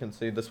 as we can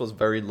see, this was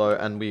very low,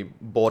 and we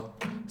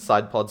bought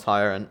side pods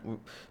higher. And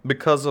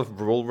because of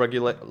rule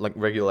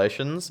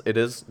regulations, it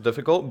is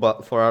difficult.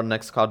 But for our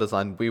next car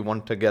design, we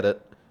want to get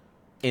it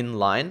in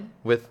line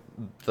with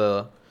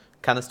the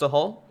canister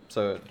hole.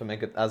 So to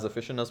make it as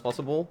efficient as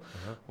possible,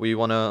 we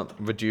want to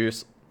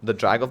reduce the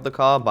drag of the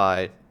car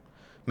by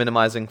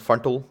minimizing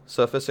frontal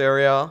surface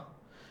area.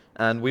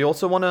 And we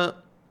also want to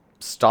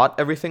start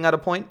everything at a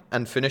point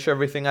and finish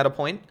everything at a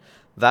point.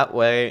 That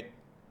way,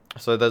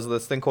 so there's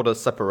this thing called a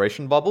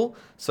separation bubble.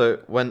 So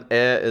when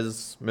air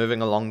is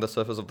moving along the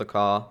surface of the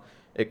car,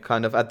 it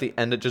kind of, at the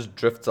end, it just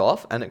drifts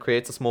off and it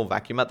creates a small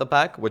vacuum at the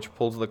back, which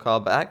pulls the car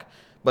back.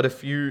 But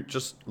if you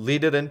just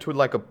lead it into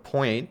like a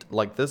point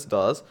like this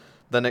does,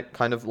 then it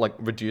kind of like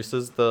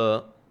reduces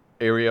the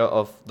area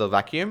of the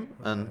vacuum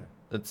and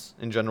it's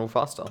in general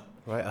faster.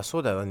 Right, I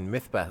saw that on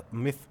Mythbusters.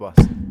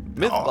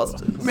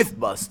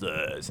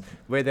 Mythbusters,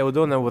 where they were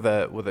doing that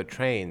with a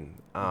train,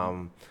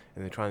 and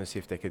they're trying to see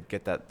if they could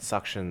get that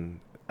suction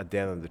at the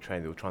end of the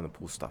train. They were trying to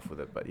pull stuff with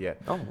it, but yeah.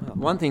 Oh, wow.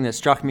 One thing that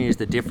struck me is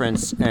the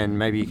difference, and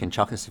maybe you can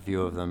chuck us a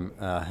few of them,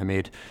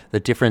 Hamid, the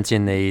difference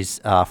in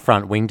these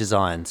front wing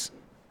designs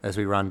as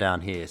we run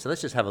down here. So let's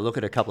just have a look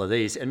at a couple of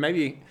these, and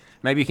maybe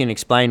you can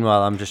explain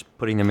while I'm just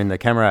putting them in the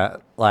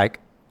camera,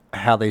 like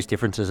how these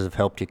differences have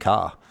helped your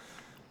car.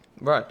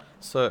 Right.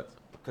 So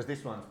because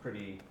this one's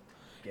pretty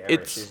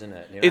garish, isn't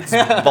it? You know? It's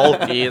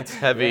bulky, it's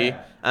heavy,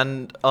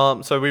 and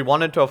so we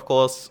wanted to, of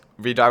course,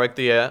 redirect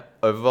the air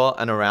over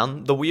and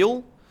around the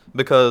wheel,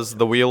 because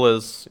the wheel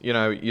is, you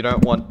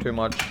don't want too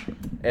much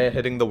air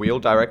hitting the wheel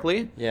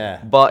directly.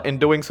 Yeah. But in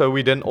doing so,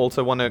 we didn't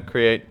also want to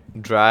create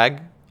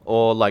drag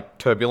or like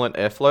turbulent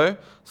airflow,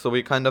 so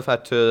we kind of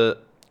had to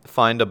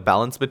find a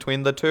balance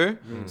between the two.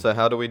 So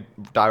how do we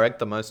direct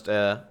the most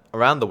air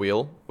around the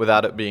wheel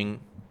without it being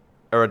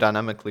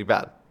aerodynamically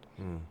bad?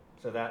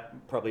 So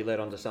that probably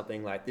led on to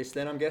something like this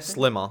then, I'm guessing?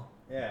 Slimmer.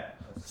 Yeah.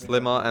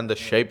 Slimmer, and the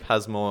shape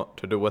has more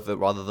to do with it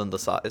rather than the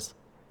size.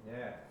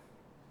 Yeah.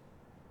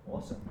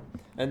 Awesome.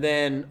 And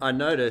then I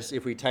notice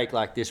if we take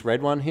like this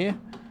red one here,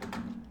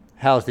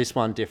 how's this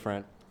one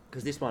different?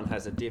 Because this one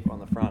has a dip on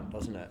the front,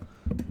 doesn't it?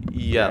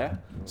 Yeah.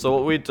 So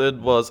what we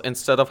did was,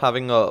 instead of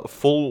having a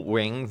full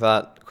wing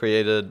that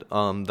created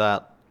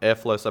that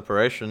airflow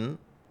separation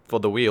for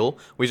the wheel,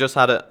 we just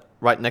had it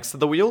right next to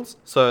the wheels,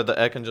 so the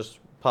air can just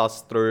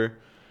pass through.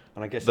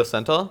 And I guess the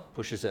center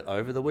pushes it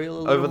over the wheel a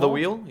little over the more?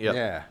 wheel. Yeah.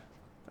 Yeah.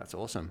 That's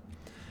awesome.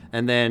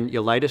 And then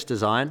your latest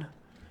design,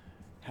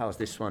 how is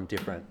this one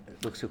different?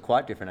 It looks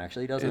quite different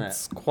actually, doesn't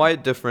It's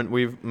quite different.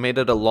 We've made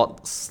it a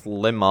lot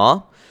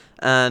slimmer,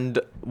 and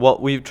what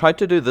we've tried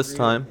to do this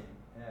time,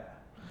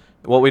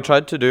 what we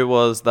tried to do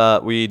was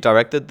that we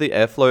directed the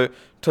airflow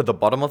to the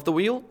bottom of the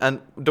wheel,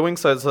 and doing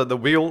so the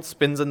wheel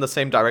spins in the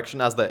same direction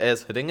as the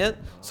air's hitting it.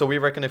 So we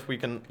reckon if we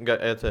can get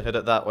air to hit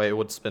it that way, it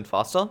would spin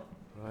faster.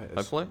 Right,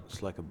 hopefully.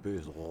 It's like a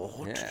boost.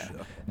 Yeah.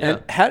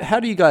 And how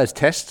do you guys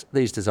test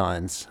these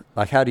designs?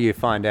 Like, how do you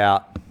find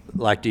out?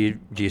 Like, do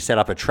you set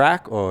up a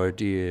track, or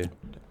do you?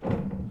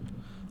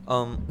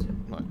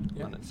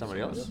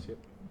 Somebody else.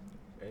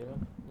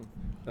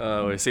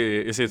 You see,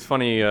 it's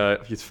funny.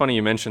 It's funny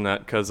you mentioned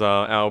that, because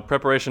our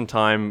preparation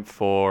time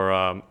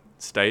for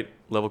state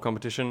level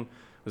competition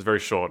was very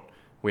short.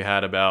 We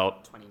had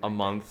about a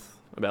month,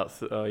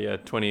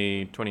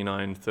 20,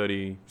 29,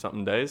 30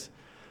 something days.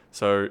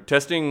 So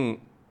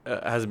testing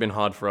has been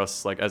hard for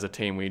us. Like, as a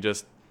team, we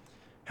just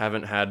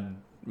haven't had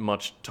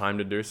much time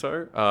to do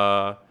so.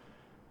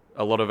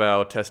 A lot of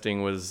our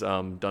testing was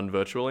done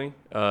virtually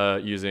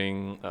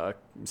using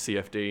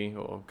CFD,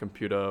 or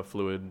computer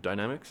fluid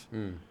dynamics.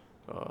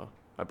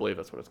 I believe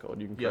that's what it's called.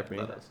 You can correct me.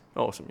 That is.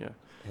 Awesome,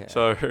 yeah.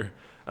 So,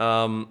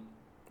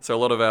 so a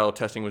lot of our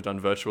testing was done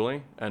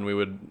virtually, and we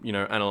would,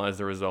 analyze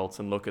the results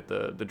and look at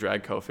the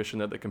drag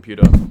coefficient that the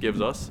computer gives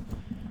us,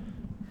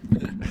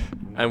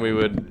 and we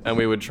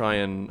would try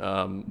and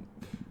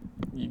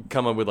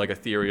come up with like a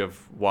theory of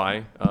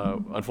why.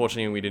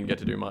 Unfortunately, we didn't get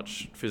to do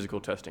much physical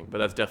testing, but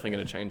that's definitely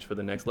going to change for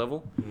the next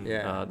level.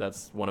 Yeah.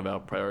 That's one of our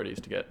priorities,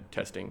 to get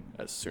testing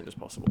as soon as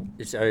possible.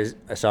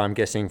 So I'm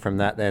guessing from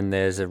that then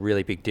there's a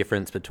really big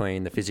difference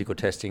between the physical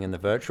testing and the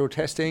virtual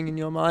testing in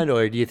your mind,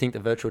 or do you think the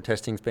virtual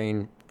testing's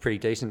been pretty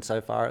decent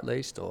so far at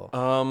least? Or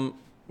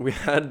we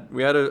had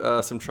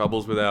some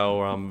troubles with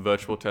our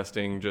virtual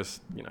testing.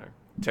 Just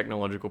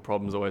technological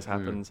problems always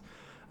happens,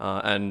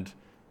 and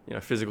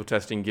physical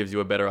testing gives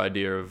you a better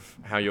idea of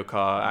how your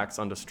car acts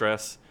under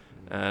stress,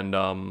 and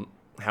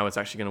how it's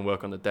actually going to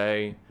work on the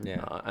day.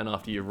 Yeah. And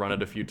after you've run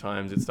it a few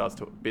times,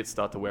 bits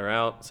start to wear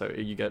out, so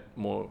you get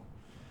more.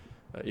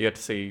 You get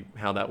to see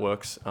how that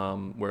works.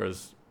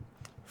 Whereas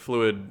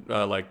fluid,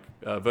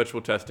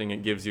 virtual testing,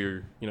 it gives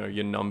you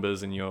your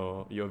numbers and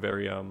your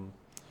very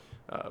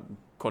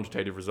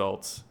quantitative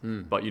results,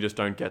 but you just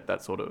don't get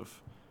that sort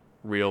of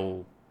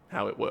real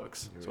how it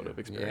works sort of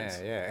experience.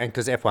 Yeah, and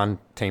because F1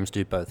 teams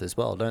do both as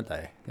well, don't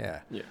they?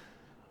 Yeah.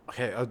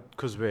 Okay,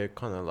 because we're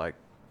kind of like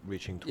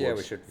reaching towards. Yeah,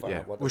 we should find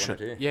out what they want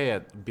to do. Yeah.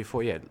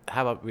 Before,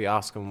 how about we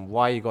ask them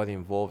why you got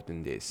involved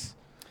in this,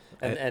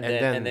 and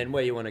then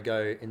where you want to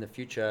go in the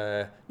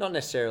future? Not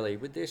necessarily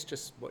with this,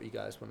 just what you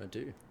guys want to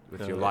do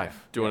with your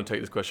life. Do you want to take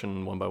this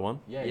question one by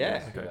one?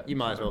 Yeah. Okay. You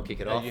might as well kick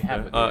it off. You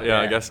have it.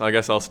 I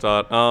guess I'll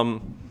start.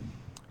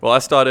 Well, I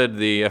started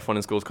the F1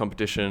 in Schools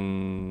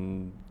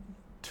competition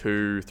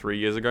 2-3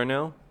 years ago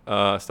now.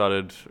 I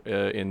started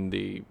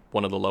in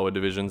one of the lower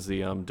divisions,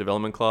 the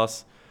development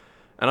class,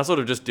 and I sort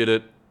of just did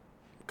it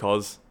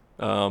just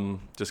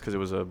because it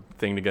was a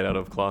thing to get out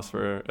of class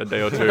for a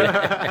day or two.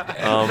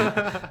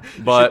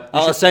 But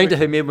I was saying to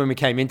Hamid when we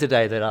came in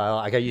today that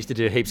I used to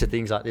do heaps of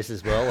things like this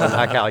as well,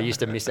 and how I used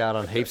to miss out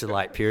on heaps of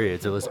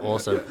periods. It was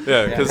awesome.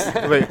 Yeah,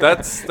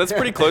 because that's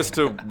pretty close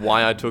to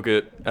why I took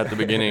it at the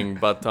beginning,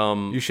 but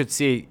you should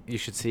see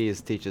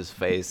his teacher's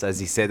face as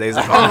he said that. He's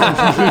like,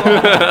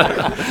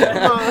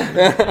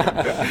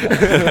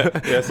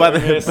 Yes,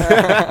 but yes.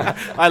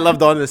 I love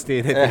the honesty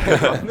in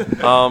it.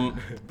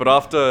 But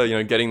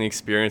after getting the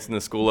experience in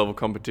the school level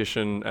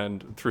competition,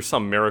 and through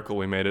some miracle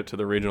we made it to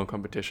the regional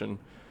competition,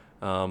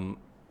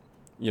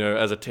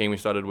 as a team we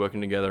started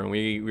working together, and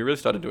we really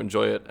started to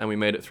enjoy it, and we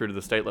made it through to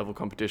the state level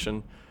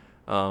competition.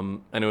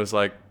 And it was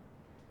like,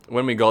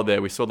 when we got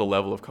there, we saw the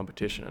level of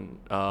competition,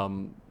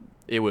 and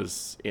it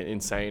was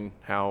insane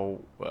how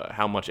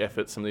much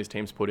effort some of these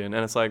teams put in.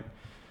 And it's like,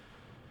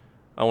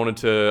 I wanted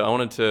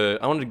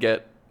to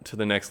get to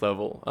the next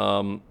level.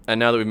 And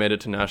now that we made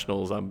it to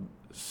nationals, I'm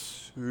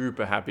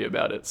super happy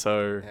about it.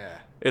 So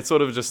it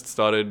sort of just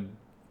started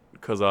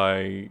because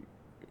I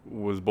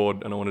was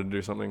bored and I wanted to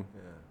do something.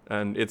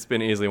 And it's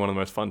been easily one of the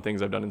most fun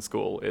things I've done in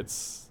school.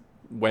 It's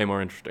way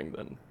more interesting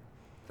than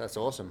That's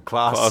awesome.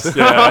 Class.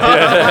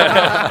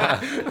 Yeah.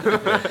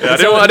 I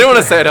didn't want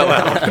to say it out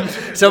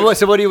loud. So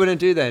what do you want to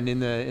do then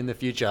in the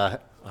future?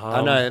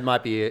 I know it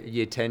might be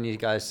year 10. You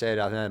guys said.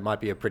 I know it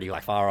might be a pretty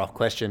far off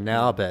question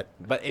now, but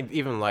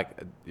even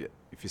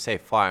if you say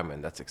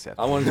fireman, that's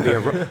acceptable. I wanted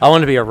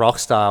to be a rock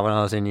star when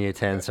I was in year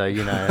 10. So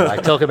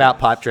talk about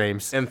pipe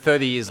dreams. And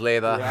 30 years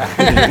later,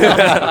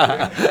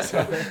 it's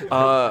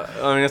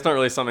not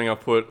really something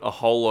I've put a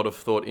whole lot of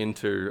thought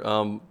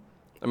into.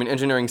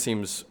 Engineering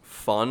seems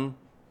fun,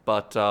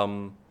 but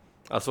I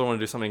sort of want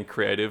to do something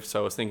creative.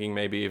 So I was thinking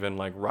maybe even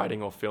like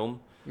writing or film.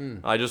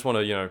 I just want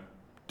to,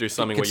 do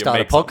something where you start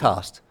make a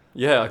podcast. Something.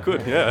 Yeah, I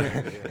could.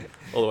 Yeah.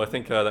 Although I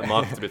think that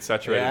market's a bit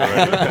saturated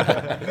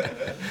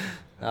already.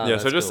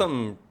 So just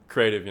something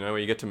creative, where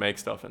you get to make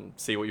stuff and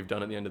see what you've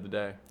done at the end of the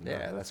day.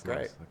 Yeah, that's great.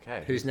 Nice.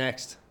 Okay. Who's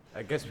next?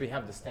 I guess we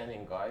have the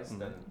standing guys.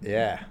 Then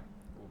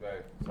We'll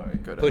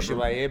go. Push your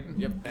way in.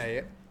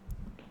 Yep.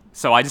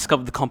 So I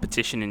discovered the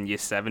competition in year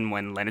 7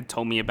 when Leonard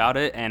told me about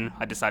it, and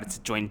I decided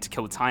to join to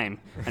kill time,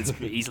 and it's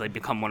easily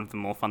become one of the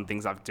more fun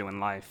things I do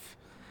in life.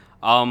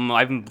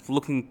 I've been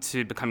looking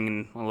to becoming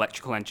an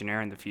electrical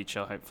engineer in the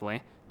future,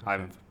 hopefully. Okay.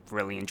 I've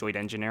really enjoyed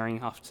engineering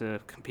after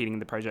competing in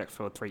the project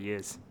for 3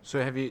 years.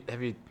 So have you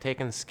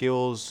taken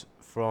skills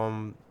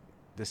from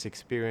this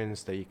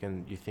experience that you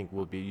think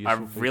will be useful?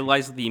 I've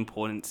realized the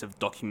importance of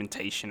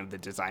documentation of the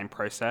design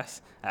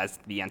process. As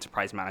the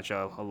enterprise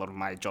manager, a lot of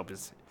my job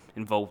is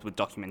involved with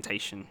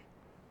documentation.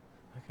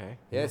 Okay.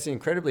 Yeah, it's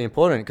incredibly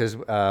important because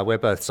we're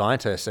both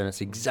scientists, and it's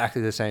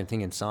exactly the same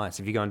thing in science.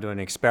 If you go and do an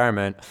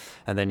experiment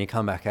and then you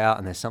come back out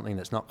and there's something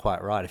that's not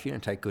quite right, if you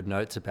don't take good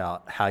notes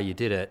about how you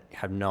did it, you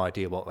have no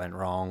idea what went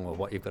wrong or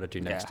what you've got to do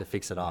next to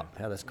fix it up.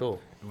 Yeah, that's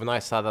cool. When I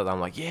started, I'm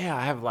like,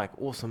 I have like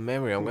awesome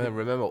memory. I'm going to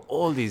remember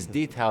all these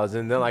details.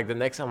 And then like the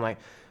next time, I'm like,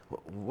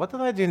 what did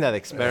I do in that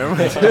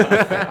experiment?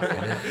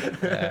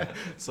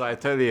 So I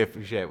totally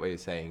appreciate what you're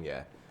saying.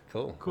 Yeah.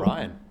 Cool.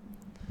 Ryan.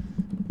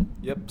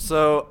 Yep,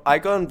 so I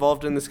got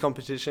involved in this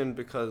competition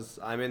because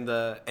I'm in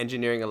the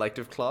engineering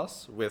elective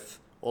class with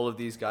all of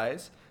these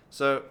guys.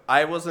 So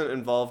I wasn't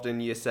involved in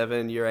year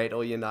 7, year 8,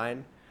 or year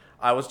 9.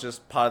 I was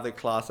just part of the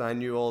class. I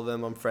knew all of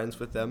them. I'm friends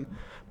with them.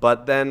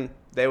 But then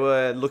they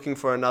were looking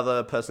for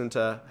another person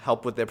to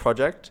help with their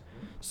project.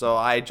 So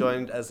I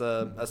joined as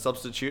a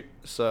substitute.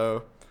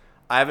 So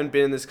I haven't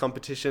been in this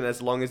competition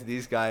as long as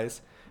these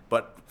guys.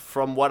 But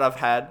from what I've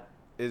had,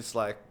 it's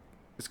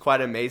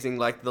quite amazing,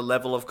 like the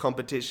level of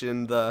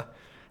competition,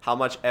 how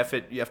much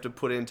effort you have to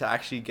put in to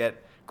actually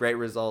get great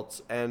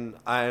results. And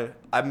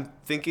I'm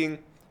thinking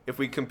if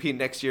we compete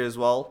next year as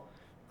well,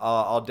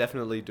 I'll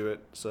definitely do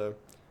it. So,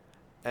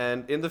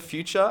 and in the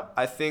future,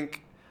 I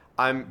think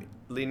I'm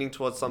leaning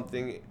towards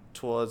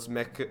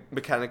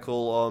mechanical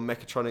or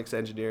mechatronics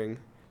engineering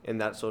in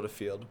that sort of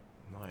field.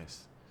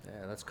 Nice.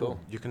 Yeah, that's cool.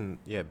 You can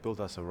build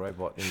us a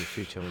robot in the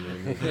future.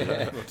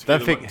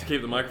 To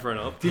keep the microphone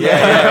up.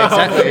 Yeah,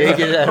 exactly. You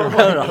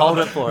can hold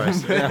it for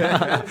us.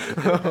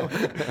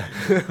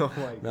 Oh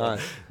my God.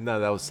 Nice. No,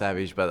 that was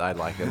savage, but I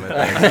like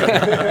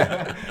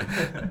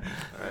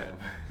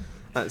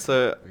it.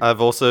 So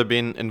I've also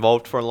been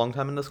involved for a long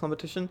time in this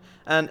competition,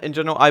 and in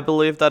general, I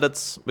believe that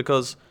it's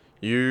because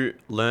you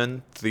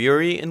learn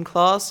theory in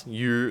class,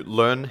 you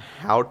learn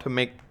how to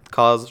make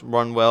cars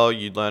run well,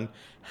 you learn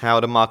how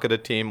to market a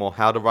team or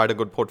how to write a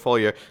good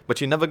portfolio,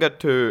 but you never get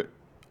to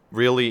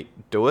really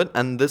do it.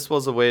 And this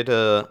was a way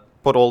to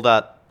put all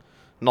that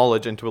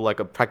knowledge into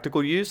like a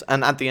practical use.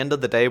 And at the end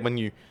of the day, when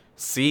you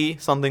see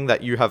something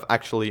that you have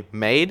actually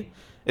made,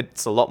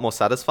 it's a lot more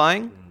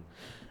satisfying.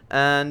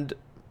 And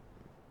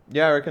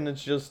I reckon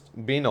it's just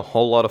been a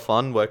whole lot of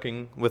fun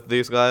working with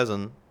these guys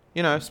and,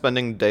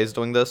 spending days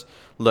doing this.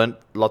 Learned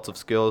lots of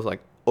skills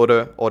like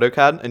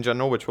AutoCAD in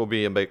general, which will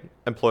be a big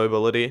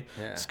employability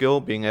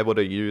skill, being able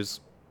to use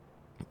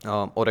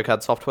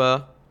AutoCAD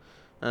software.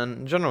 And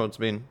in general, it's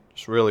been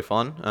just really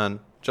fun.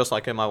 And just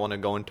like him, I want to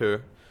go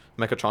into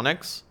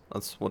mechatronics.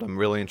 That's what I'm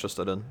really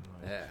interested in.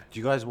 Yeah. Do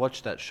you guys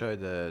watch that show,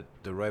 the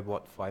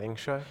robot fighting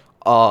show?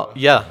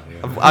 Yeah.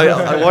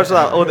 I watched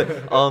that. What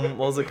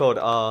was it called?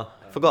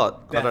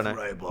 Forgot. Death I don't know.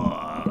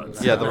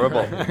 Robots. Yeah, the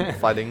robot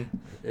fighting.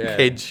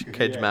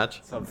 cage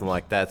match. Something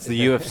like that. It's the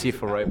UFC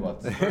for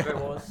robots.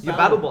 Your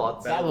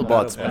BattleBots.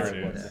 BattleBots.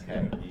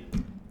 Okay.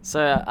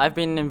 So I've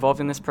been involved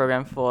in this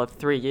program for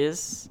 3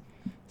 years.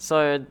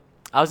 So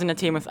I was in a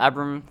team with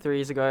Abram 3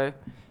 years ago,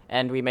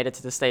 and we made it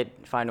to the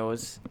state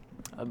finals.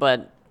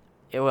 But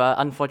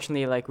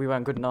unfortunately, like, we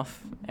weren't good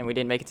enough, and we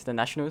didn't make it to the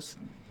nationals.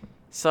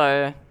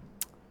 So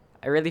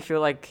I really feel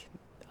like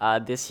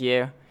this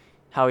year,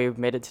 how we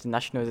made it to the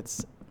nationals,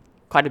 it's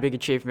quite a big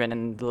achievement,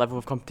 and the level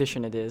of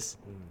competition it is.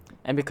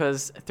 And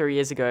because 3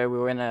 years ago we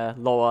were in a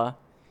lower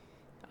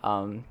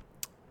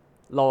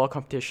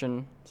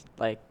competition,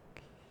 like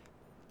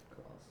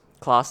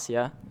class,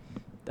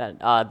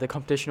 that the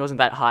competition wasn't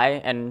that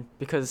high, and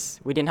because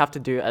we didn't have to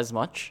do as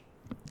much,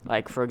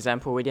 like for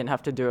example, we didn't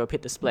have to do a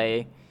pit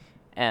display,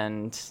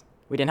 and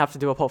we didn't have to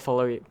do a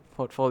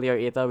portfolio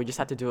either. We just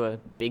had to do a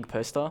big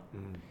poster,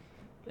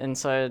 and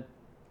so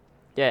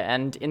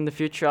and in the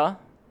future,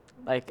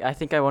 like I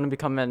think I want to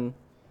become an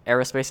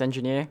aerospace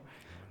engineer.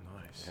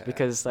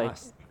 Because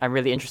I'm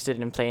really interested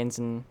in planes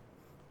and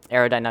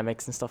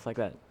aerodynamics and stuff like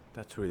that.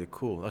 That's really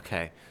cool.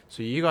 Okay,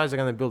 so you guys are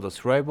going to build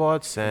us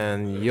robots,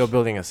 and you're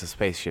building us a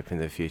spaceship in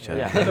the future.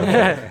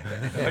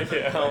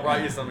 Okay, I'll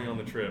write you something on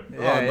the trip.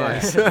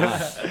 Nice.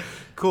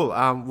 Cool.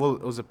 Well,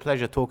 it was a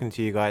pleasure talking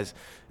to you guys.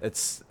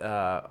 It's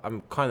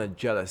I'm kind of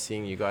jealous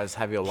seeing you guys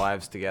have your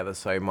lives together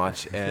so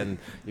much, and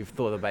you've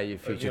thought about your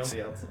future.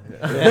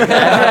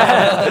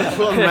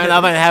 Well, man,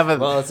 I don't have it.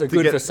 Well, it's a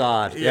good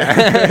facade.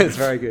 Yeah, it's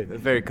very good. A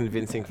very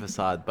convincing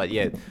facade. But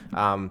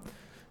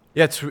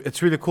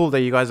it's really cool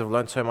that you guys have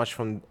learned so much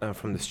from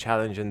this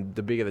challenge, and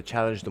the bigger the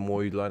challenge, the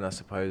more you learn, I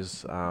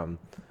suppose.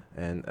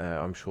 And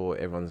I'm sure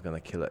everyone's going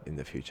to kill it in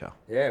the future.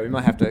 Yeah, we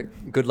might have to.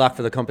 Good luck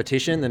for the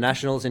competition, the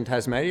nationals in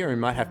Tasmania. We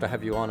might have to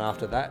have you on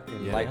after that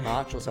in late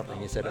March or something.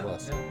 You said it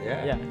was.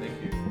 Yeah.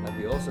 Thank you. That'd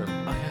be awesome.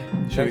 Okay.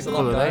 Thanks a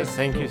lot, guys.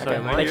 Thank you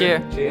so much. Thank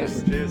you.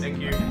 Cheers. Thank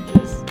you.